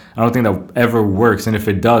not, I don't think that ever works. And if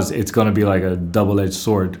it does, it's gonna be like a double-edged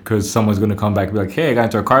sword, because someone's gonna come back and be like, hey, I got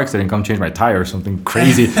into a car accident, come change my tire or something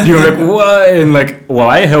crazy. You're like, what? And like, well,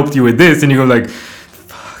 I helped you with this, and you go like,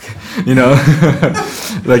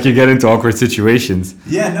 like you get into awkward situations.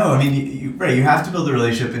 Yeah, no, I mean, you have to build a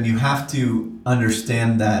relationship, and you have to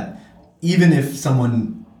understand that even if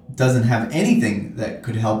someone doesn't have anything that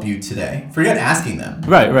could help you today, forget asking them.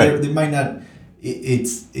 Right. They might not.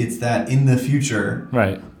 It's that in the future.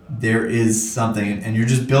 Right. There is something, and you're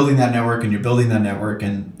just building that network,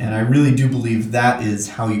 and I really do believe that is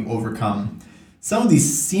how you overcome some of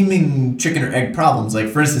these seeming chicken or egg problems. Like,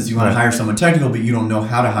 for instance, you want to hire someone technical, but you don't know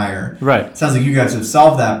how to hire. Right. It sounds like you guys have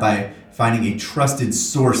solved that by finding a trusted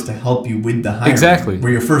source to help you with the hiring. Exactly.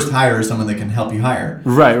 Where your first hire is someone that can help you hire.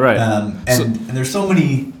 Right. And there's so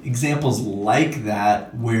many examples like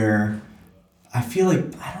that where I feel like,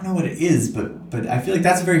 I don't know what it is, but I feel like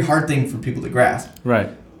that's a very hard thing for people to grasp. Right.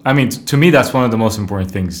 I mean, to me, that's one of the most important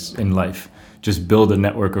things in life. Just build a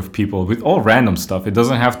network of people with all random stuff. It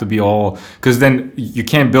doesn't have to be all, because then you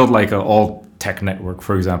can't build like an all tech network,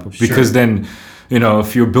 for example, because then, you know,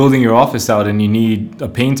 if you're building your office out and you need a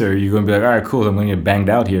painter, you're going to be like, all right, cool, I'm going to get banged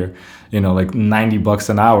out here, you know, like $90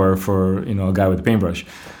 an hour for, you know, a guy with a paintbrush.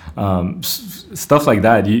 Stuff like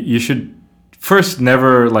that. You should first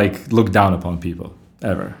never like look down upon people.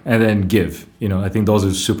 Ever, and then give. You know, I think those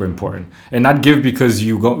are super important, and not give because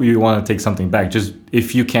you want to take something back. Just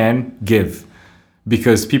if you can, give,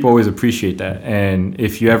 because people always appreciate that. And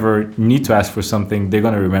if you ever need to ask for something, they're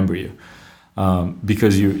gonna remember you,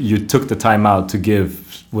 because you took the time out to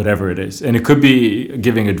give whatever it is. And it could be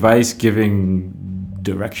giving advice, giving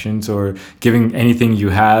directions, or giving anything you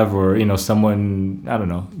have, or you know, someone, I don't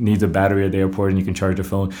know, needs a battery at the airport and you can charge their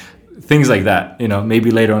phone, things like that. You know, maybe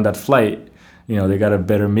later on that flight, you know, they got a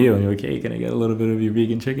better meal, and you're like, hey, can I get a little bit of your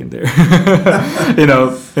vegan chicken there? You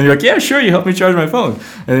know, and you're like, yeah, sure, you help me charge my phone.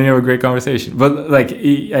 And then you have a great conversation. But like,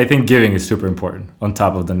 I think giving is super important on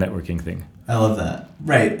top of the networking thing. I love that.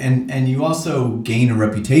 Right. And you also gain a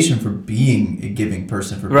reputation for being a giving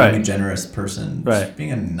person, for being a generous person, just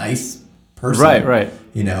being a nice person. Right.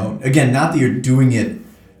 You know, again, not that you're doing it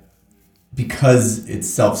because it's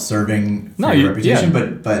self-serving for your reputation,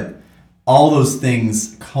 but all those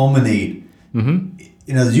things culminate. Mm-hmm.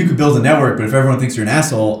 You know, you could build a network, but if everyone thinks you're an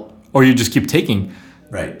asshole, or you just keep taking,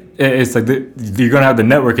 right? It's like you're gonna have the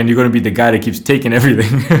network, and you're gonna be the guy that keeps taking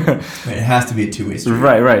everything. It has to be a two-way street.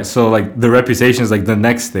 Right. So like the reputation is like the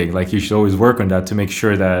next thing. Like you should always work on that to make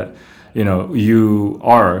sure that, you know, you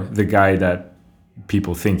are the guy that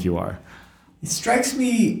people think you are. It strikes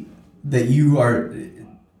me that you are,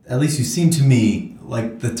 at least you seem to me,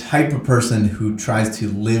 like the type of person who tries to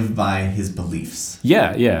live by his beliefs.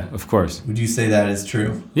 Yeah, of course. Would you say that is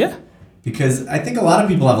true? Yeah. Because I think a lot of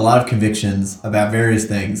people have a lot of convictions about various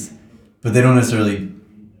things, but they don't necessarily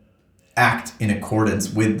act in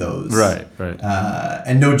accordance with those. Right.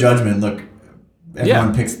 And no judgment. Look,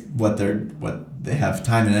 everyone picks what they have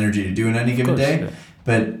time and energy to do in any given day. Yeah.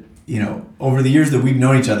 But, you know, over the years that we've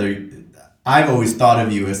known each other, I've always thought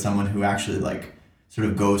of you as someone who actually like sort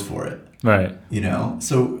of goes for it. Right. You know,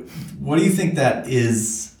 so what do you think that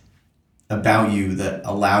is about you that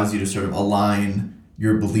allows you to sort of align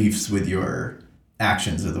your beliefs with your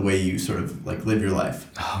actions, or the way you sort of like live your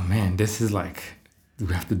life? Oh man, this is like,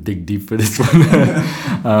 we have to dig deep for this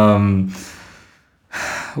one.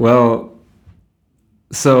 Well,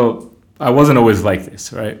 so I wasn't always like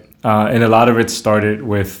this, right? And a lot of it started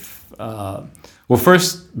with, well,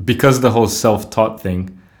 first, because the whole self-taught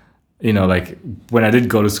thing, you know, like when I did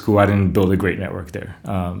go to school, I didn't build a great network there.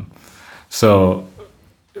 So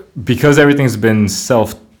because everything's been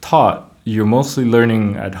self-taught, you're mostly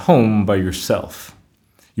learning at home by yourself.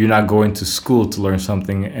 You're not going to school to learn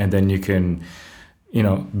something and then you can, you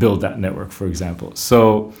know, build that network, for example.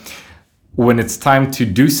 So when it's time to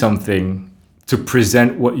do something, to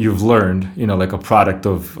present what you've learned, you know, like a product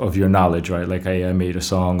of your knowledge, right? Like I made a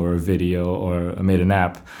song or a video or I made an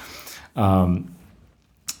app.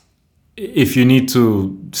 If you need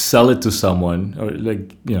to sell it to someone or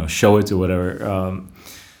like, you know, show it to whatever,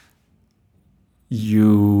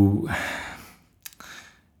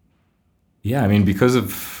 I mean, because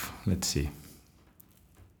of, let's see.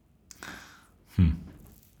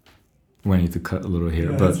 We need to cut a little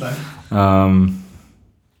here, but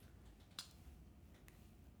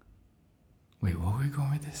wait, what were we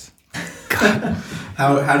going with this?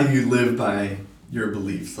 How do you live by your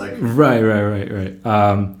beliefs? Like right.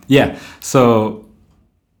 Yeah. So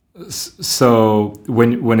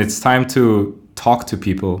when it's time to talk to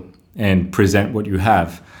people and present what you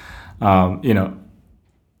have, you know,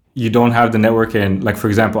 you don't have the network. And like, for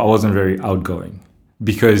example, I wasn't very outgoing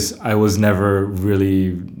because I was never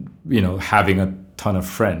really, you know, having a ton of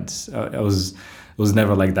friends. I was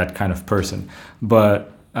never like that kind of person.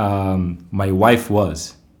 But my wife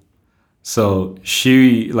was. So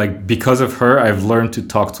she, like, because of her, I've learned to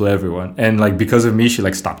talk to everyone. And like, because of me, she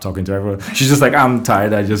like stopped talking to everyone. She's just like, I'm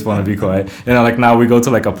tired. I just want to be quiet. And like, now we go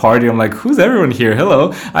to like a party. I'm like, who's everyone here?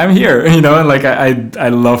 Hello, I'm here. You know, and like, I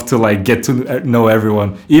love to like get to know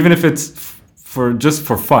everyone, even if it's for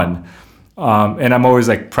fun. And I'm always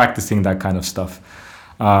like practicing that kind of stuff.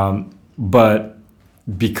 But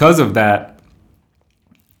because of that,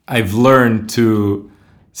 I've learned to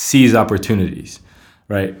seize opportunities.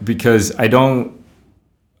 Right? Because I don't,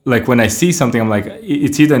 like, when I see something, I'm like,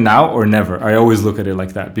 it's either now or never. I always look at it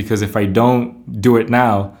like that, because if I don't do it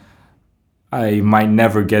now, I might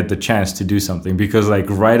never get the chance to do something, because like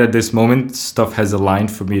right at this moment, stuff has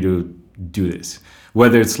aligned for me to do this.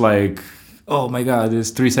 Whether it's like, oh my God,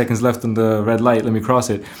 there's 3 seconds left on the red light, let me cross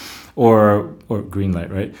it. Or green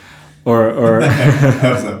light, right? Or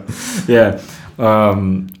yeah.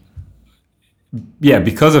 Yeah,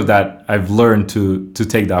 because of that, I've learned to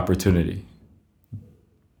take the opportunity.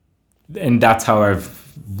 And that's how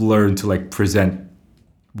I've learned to like present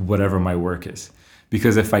whatever my work is.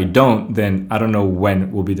 Because if I don't, then I don't know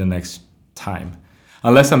when will be the next time.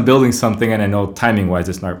 Unless I'm building something and I know timing wise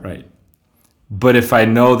it's not right. But if I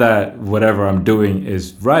know that whatever I'm doing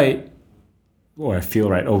is right, or I feel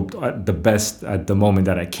right, the best at the moment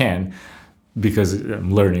that I can, because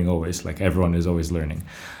I'm learning always, like everyone is always learning,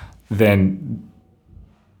 then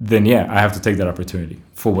yeah, I have to take that opportunity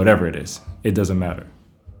for whatever it is. It doesn't matter.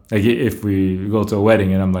 Like if we go to a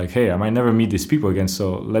wedding and I'm like, hey, I might never meet these people again,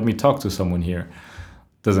 so let me talk to someone here.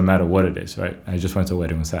 Doesn't matter what it is, right? I just went to a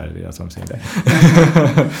wedding on Saturday. That's what I'm saying.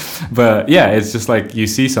 But yeah, it's just like you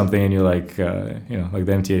see something and you're like, like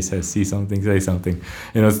the MTA says, see something, say something.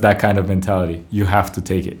 You know, it's that kind of mentality. You have to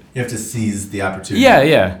take it. You have to seize the opportunity.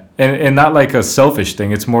 Yeah. And not like a selfish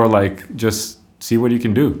thing. It's more like just see what you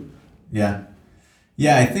can do. Yeah.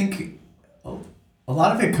 Yeah, I think a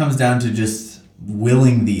lot of it comes down to just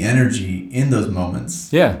willing the energy in those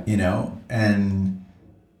moments. Yeah. You know, and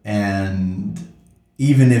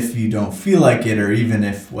even if you don't feel like it, or even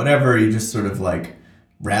if whatever, you just sort of like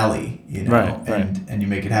rally, you know, right. And you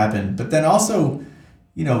make it happen. But then also,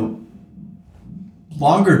 you know,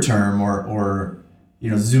 longer term or you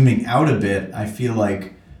know, zooming out a bit, I feel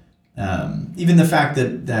like even the fact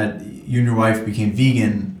that you and your wife became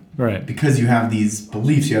vegan, right, because you have these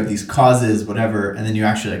beliefs, you have these causes, whatever, and then you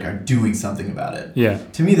actually like are doing something about it. Yeah.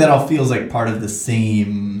 To me, that all feels like part of the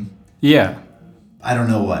same. Yeah. I don't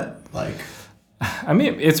know what, like. I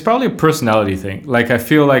mean, it's probably a personality thing. Like, I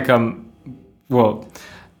feel like I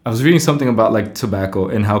was reading something about like tobacco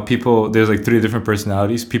and how there's like 3 different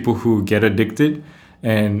personalities. People who get addicted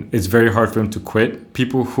and it's very hard for them to quit.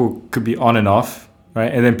 People who could be on and off,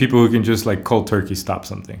 right? And then people who can just like cold turkey stop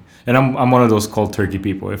something. And I'm one of those cold turkey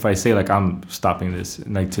people. If I say like I'm stopping this,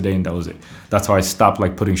 like today, and that was it. That's how I stopped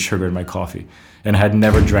like putting sugar in my coffee. And I had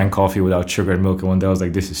never drank coffee without sugar and milk. And one day I was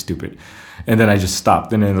like, this is stupid. And then I just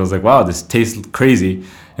stopped. And then I was like, wow, this tastes crazy.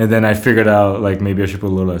 And then I figured out like maybe I should put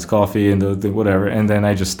a little less coffee and the whatever. And then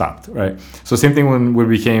I just stopped, right? So same thing when we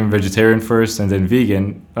became vegetarian first and then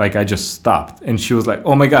vegan, like I just stopped. And she was like,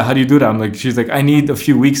 oh my God, how do you do that? I'm like, she's like, I need a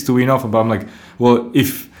few weeks to wean off. But I'm like, well,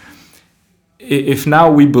 if now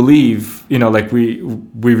we believe, you know, like we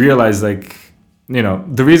realize like, you know,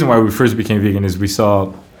 the reason why we first became vegan is we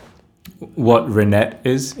saw what rennet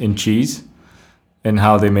is in cheese and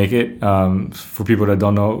how they make it. For people that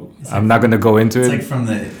don't know, I'm not going to go into it. It's like from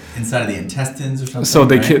the inside of the intestines or something. So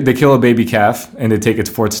they kill a baby calf and they take its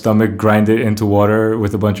fourth stomach, grind it into water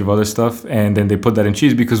with a bunch of other stuff, and then they put that in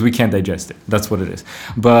cheese because we can't digest it. That's what it is.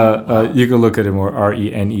 But you can look at it more,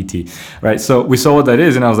 RENET, right? So we saw what that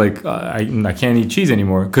is, and I was like, I can't eat cheese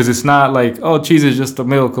anymore, because it's not like, oh, cheese is just the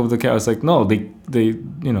milk of the cow. It's like, no, they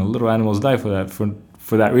you know, little animals die for that.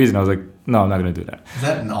 For that reason, I was like, no, I'm not going to do that. Is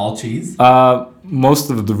that in all cheese? Most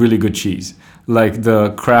of the really good cheese, like the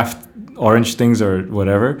Kraft orange things or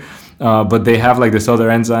whatever, but they have like this other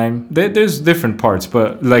enzyme. There's different parts,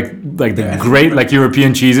 but like the great like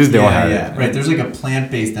European cheeses, they all have it. Right. There's like a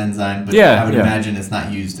plant-based enzyme, but I would imagine it's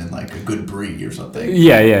not used in like a good brie or something.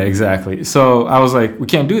 Yeah, exactly. So I was like, we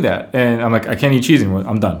can't do that, and I'm like, I can't eat cheese anymore.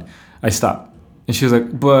 I'm done. I stopped. And she was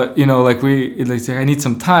like, but, you know, like I need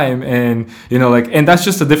some time. And, you know, like, and that's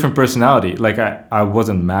just a different personality. Like, I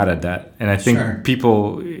wasn't mad at that. And I think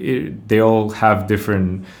people, they all have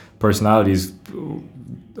different personalities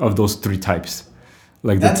of those 3 types.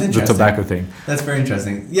 Like the tobacco thing. That's very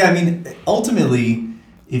interesting. Yeah, I mean, ultimately,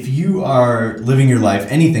 if you are living your life,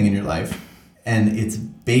 anything in your life, and it's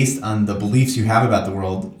based on the beliefs you have about the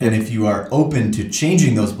world, and if you are open to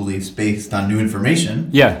changing those beliefs based on new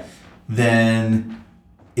information, then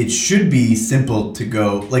it should be simple to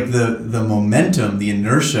go, like the momentum, the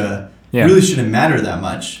inertia really shouldn't matter that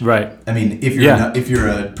much. Right. I mean, if you're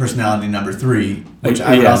a personality number 3, which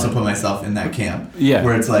I would also put myself in that camp,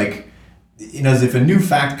 where it's like, as if a new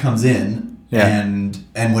fact comes in and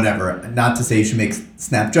whatever, not to say you should make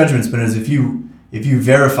snap judgments, but as if you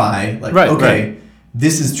verify, like,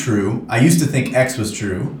 this is true. I used to think X was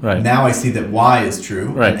true. Right. Now I see that Y is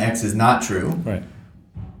true and X is not true. Right.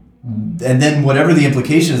 And then whatever the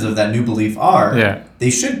implications of that new belief are, they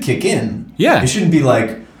should kick in. Yeah. It shouldn't be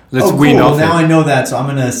like, cool, well, now I know that, so I'm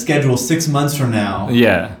going to schedule 6 months from now.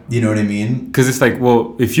 Yeah. You know what I mean? Because it's like,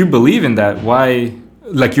 well, if you believe in that, why,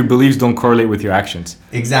 like, your beliefs don't correlate with your actions.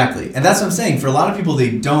 Exactly. And that's what I'm saying. For a lot of people,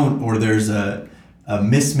 they don't, or there's a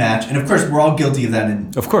mismatch. And of course, we're all guilty of that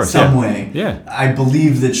in some way. Yeah. I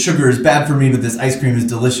believe that sugar is bad for me, but this ice cream is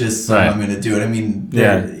delicious, so I'm going to do it. I mean,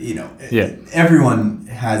 everyone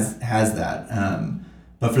has that.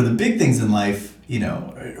 But for the big things in life,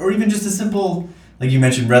 or even just a simple, like you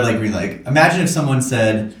mentioned, red light, green light. Imagine if someone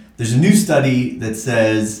said, there's a new study that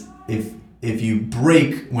says if you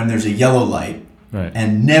brake when there's a yellow light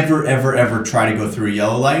and never, ever, ever try to go through a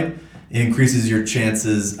yellow light, it increases your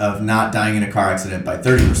chances of not dying in a car accident by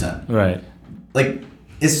 30%. Right. Like,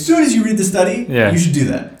 as soon as you read the study, you should do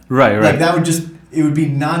that. Right. Like, that would it would be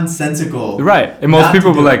nonsensical. Right. And most people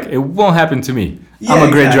will be like, it won't happen to me. Yeah, I'm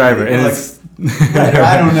a great driver. And like,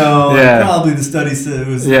 I don't know. Probably the study said it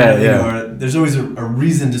was, there's always a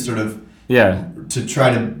reason to sort of, to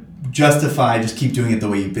try to justify, just keep doing it the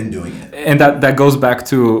way you've been doing it. And that goes back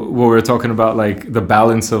to what we were talking about, like the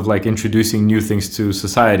balance of like introducing new things to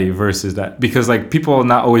society versus that, because like people are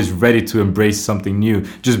not always ready to embrace something new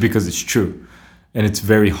just because it's true, and it's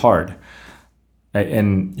very hard.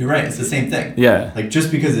 And you're right, it's the same thing. Yeah. Like,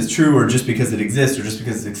 just because it's true or just because it exists or just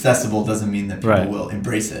because it's accessible doesn't mean that people will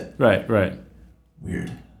embrace it. Right.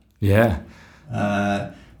 Weird. Yeah.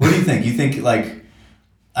 What do you think? You think, like,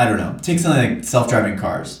 I don't know, take something like self-driving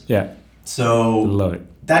cars. Yeah. So love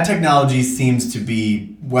it. That technology seems to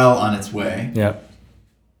be well on its way. Yeah.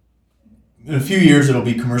 In a few years it'll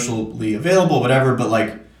be commercially available, whatever, but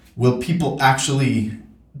like, will people actually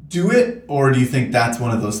do it, or do you think that's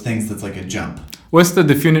one of those things that's like a jump? What's the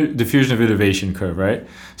diffusion of innovation curve, right?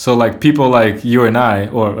 So like people like you and I,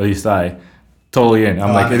 or at least I, totally in.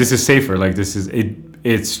 I'm this is safer. Like, this is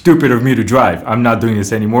it's stupid of me to drive. I'm not doing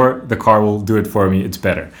this anymore. The car will do it for me. It's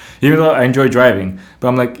better. Even though I enjoy driving, but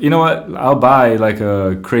I'm like, you know what? I'll buy like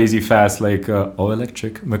a crazy fast, like all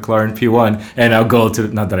electric McLaren P1, and I'll go to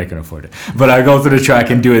not that I can afford it, but I'll go to the track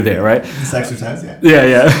and do it there, right? This exercise,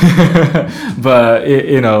 yeah. But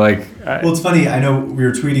well, it's funny. I know we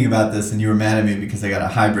were tweeting about this, and you were mad at me because I got a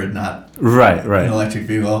hybrid, not an electric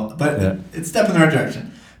vehicle. But it's a step in the right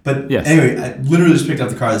direction. But anyway, I literally just picked up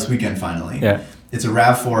the car this weekend finally. Yeah. It's a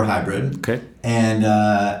RAV4 hybrid. Okay. And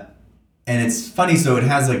it's funny, so it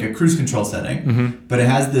has like a cruise control setting, but it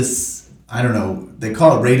has this, I don't know, they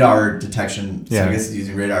call it radar detection, so I guess it's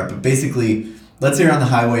using radar. But basically, let's say you're on the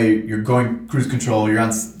highway, you're going cruise control,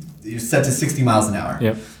 you're set to 60 miles an hour.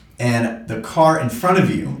 Yep. And the car in front of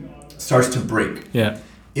you starts to brake. Yeah.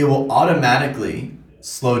 It will automatically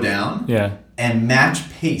slow down and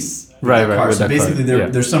match pace. Right. So basically,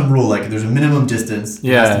 there's some rule, like there's a minimum distance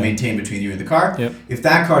it has to maintain between you and the car. Yep. If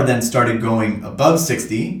that car then started going above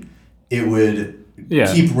 60, it would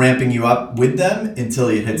keep ramping you up with them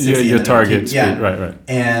until you hit 60. Your target speed. Right.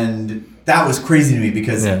 And that was crazy to me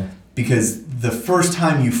because the first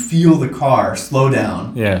time you feel the car slow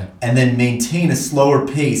down and then maintain a slower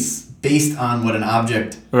pace based on what an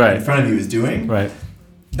object in front of you is doing. Right.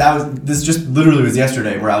 This just literally was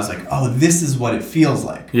yesterday where I was like, oh, this is what it feels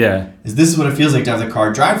like. Yeah. This is what it feels like to have the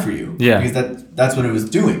car drive for you. Yeah. Because that's what it was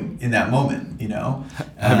doing in that moment, you know?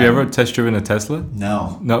 Have you ever test driven a Tesla?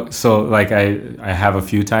 No. No. So like I have a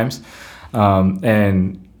few times.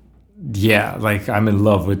 And yeah, like I'm in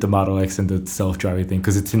love with the Model X and the self-driving thing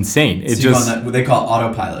because it's insane. It what they call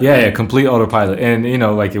autopilot. Yeah, complete autopilot. And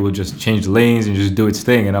like it would just change the lanes and just do its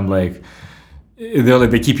thing. And I'm like,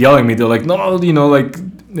 they keep yelling at me. They're like, no, I'll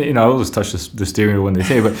just touch the steering wheel when they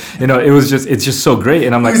say, but it's just so great.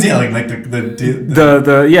 And I'm like, who's yelling? Like not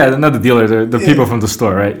the dealer, the people from the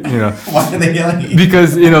store, right? Why are they yelling at you?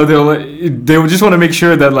 Because they just want to make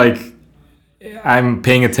sure that like I'm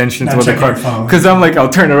paying attention to what the car. Because I'm like, I'll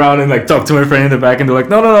turn around and like talk to my friend in the back, and they're like,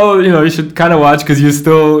 no, you should kind of watch because you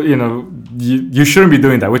still, you shouldn't be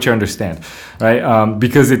doing that, which I understand, right?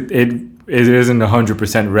 Because it isn't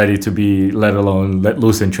 100% ready to be let alone let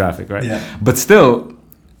loose in traffic, right? Yeah. But still,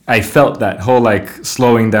 I felt that whole like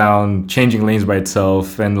slowing down, changing lanes by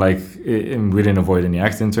itself, and like and we didn't avoid any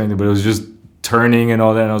accidents or anything, but it was just turning and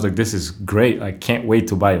all that. And I was like, this is great. I can't wait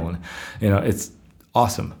to buy one. It's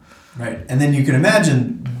awesome. Right. And then you can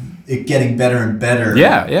imagine it getting better and better.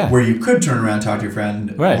 Yeah. Where you could turn around and talk to your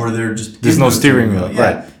friend, right. or there's no steering wheel. Yeah,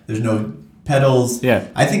 right. There's no pedals. Yeah.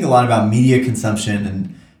 I think a lot about media consumption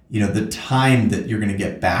and the time that you're going to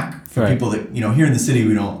get back for people that here in the city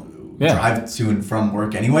we don't drive to and from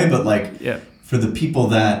work anyway, but for the people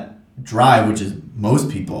that drive, which is most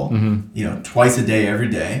people, twice a day, every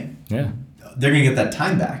day, they're going to get that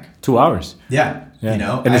time back. 2 hours. Yeah.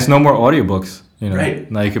 And it's no more audiobooks. Right.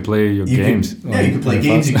 Now you can play your games. You can play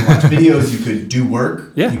games, you can watch videos, you could do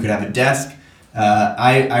work, you could have a desk.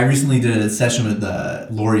 I recently did a session with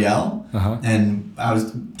L'Oreal, and I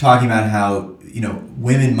was talking about how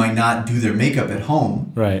women might not do their makeup at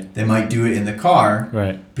home. Right. They might do it in the car.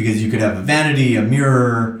 Right. Because you could have a vanity, a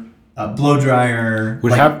mirror, a blow dryer.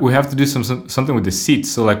 We have to do something with the seats.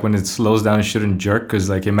 So like when it slows down, it shouldn't jerk. Because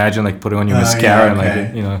like imagine like putting on your mascara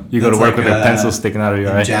and you go to work with a pencil sticking out of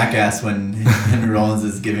your eye. Jackass when Henry Rollins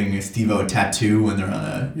is giving Steve-O a tattoo when they're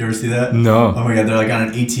on you ever see that? No. Oh my God, they're like on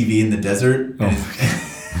an ATV in the desert.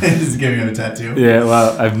 And he's giving him a tattoo. Yeah,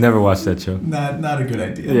 well, I've never watched that show. Not a good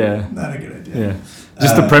idea. Yeah. Not a good idea. Yeah.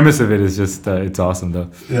 Just the premise of it is just, it's awesome though.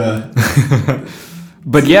 Yeah.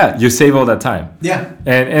 But yeah, you save all that time. Yeah.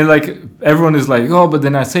 And like everyone is like, oh, but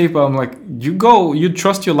then I save. But I'm like, you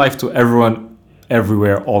trust your life to everyone,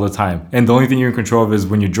 everywhere, all the time. And the only thing you're in control of is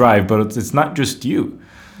when you drive. But it's not just you.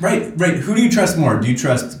 Right. Who do you trust more? Do you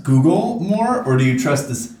trust Google more, or do you trust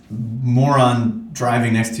this moron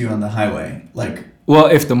driving next to you on the highway? Well,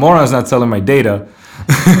 if the moron's not selling my data,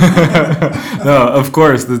 no, of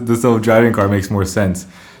course the self-driving car makes more sense.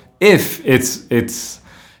 If it's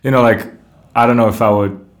I don't know if I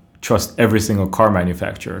would trust every single car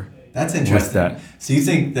manufacturer. That's interesting. So you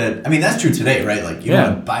think that, that's true today, right? Like you don't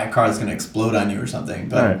want to buy a car that's going to explode on you or something,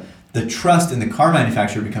 but the trust in the car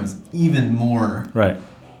manufacturer becomes even more. Right.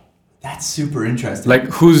 That's super interesting. Like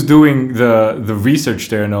who's doing the research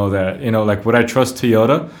there and all that? Like would I trust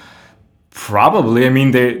Toyota? Probably.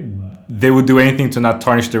 They would do anything to not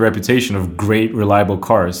tarnish their reputation of great, reliable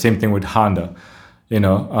cars. Same thing with Honda.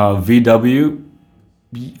 VW,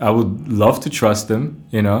 I would love to trust them.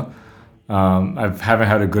 I haven't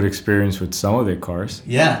had a good experience with some of their cars.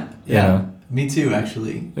 Yeah. Me too,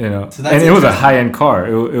 actually. So and it was a high-end car.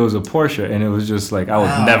 It was a Porsche, and it was just like I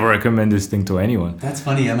would never recommend this thing to anyone. That's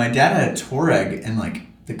funny. My dad had a Touareg, and like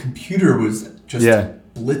the computer was just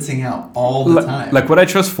blitzing out all the time. Like would I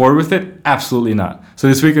trust Ford with it? Absolutely not. So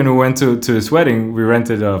this weekend we went to this wedding. We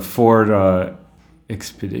rented a Ford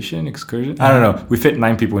excursion. I don't know. We fit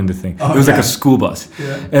 9 people in the thing. It was like a school bus,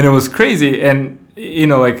 and it was crazy. And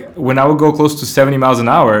like when I would go close to 70 miles an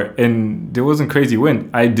hour and there wasn't crazy wind,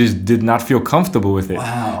 I just did not feel comfortable with it.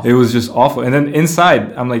 Wow. It was just awful. And then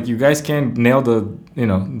inside, I'm like, you guys can't nail the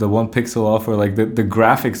 1 pixel off or like the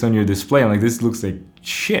graphics on your display. I'm like, this looks like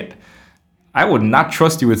shit. I would not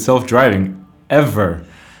trust you with self-driving ever.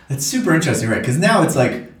 It's super interesting, right? Because now it's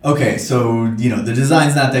like, okay, so, the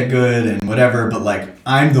design's not that good and whatever, but like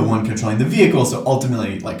I'm the one controlling the vehicle. So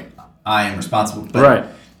ultimately, like I am responsible. But, right.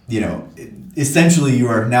 Essentially you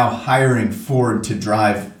are now hiring Ford to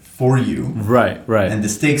drive for you. Right. And the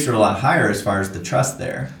stakes are a lot higher as far as the trust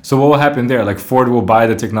there. So what will happen there? Like Ford will buy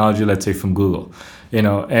the technology, let's say from Google,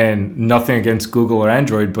 and nothing against Google or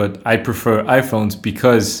Android, but I prefer iPhones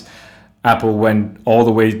because Apple went all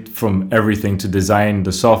the way from everything to design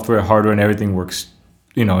the software, hardware, and everything works,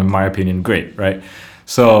 in my opinion, great, right?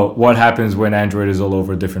 So what happens when Android is all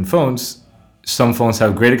over different phones? Some phones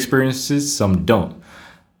have great experiences, some don't.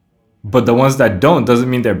 But the ones that don't doesn't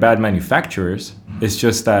mean they're bad manufacturers. It's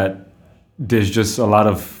just that there's just a lot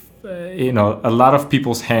of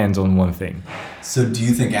people's hands on one thing. So do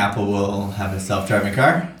you think Apple will have a self-driving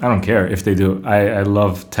car? I don't care if they do. I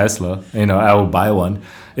love Tesla. I will buy one.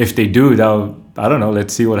 If they do, I don't know.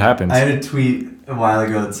 Let's see what happens. I had a tweet a while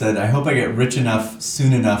ago that said, I hope I get rich enough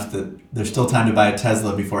soon enough that there's still time to buy a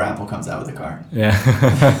Tesla before Apple comes out with a car. Yeah.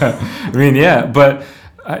 But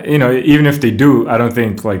even if they do, I don't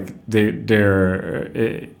think like they're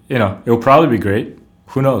it'll probably be great.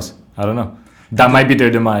 Who knows? I don't know. That might be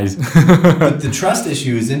their demise. But the trust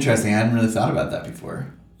issue is interesting. I hadn't really thought about that before.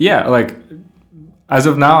 Yeah, like as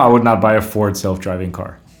of now, I would not buy a Ford self-driving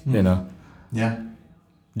car. Yeah.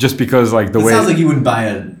 Just because like the way. It sounds like you wouldn't buy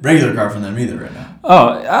a regular car from them either right now.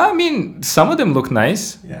 Oh, some of them look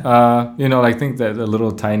nice. Yeah. I think that the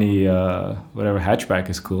little tiny whatever hatchback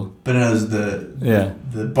is cool. But as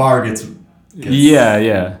the bar gets.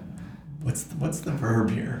 Yeah. What's the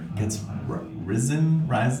verb here? Gets risen,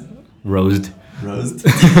 rise. Rosed.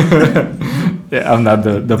 Yeah, I'm not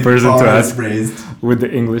the person to ask raised with the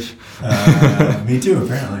English. Me too,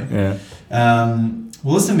 apparently. Yeah.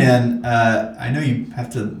 Well, listen, man, I know you have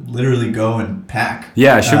to literally go and pack.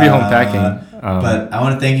 Yeah, I should be home packing. But I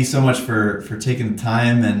want to thank you so much for taking the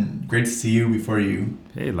time, and great to see you before you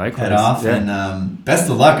head off. Yeah. And best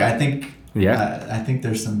of luck. I think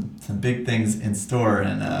there's some big things in store,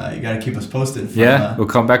 and you got to keep us posted. From, we'll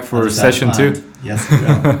come back for session 2. Yes, we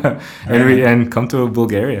will. and come to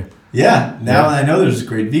Bulgaria. Yeah, now I know there's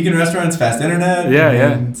great vegan restaurants, fast internet.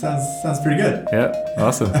 Yeah. Sounds pretty good. Yeah,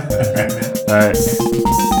 awesome. All right, man. All right.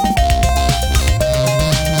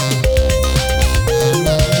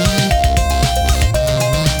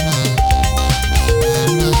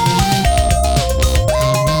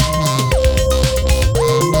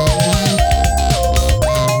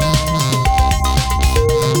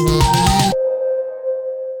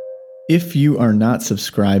 If you are not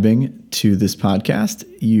subscribing to this podcast,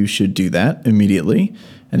 you should do that immediately.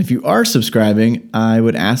 And if you are subscribing, I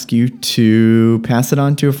would ask you to pass it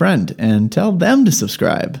on to a friend and tell them to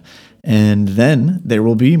subscribe. And then there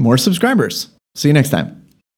will be more subscribers. See you next time.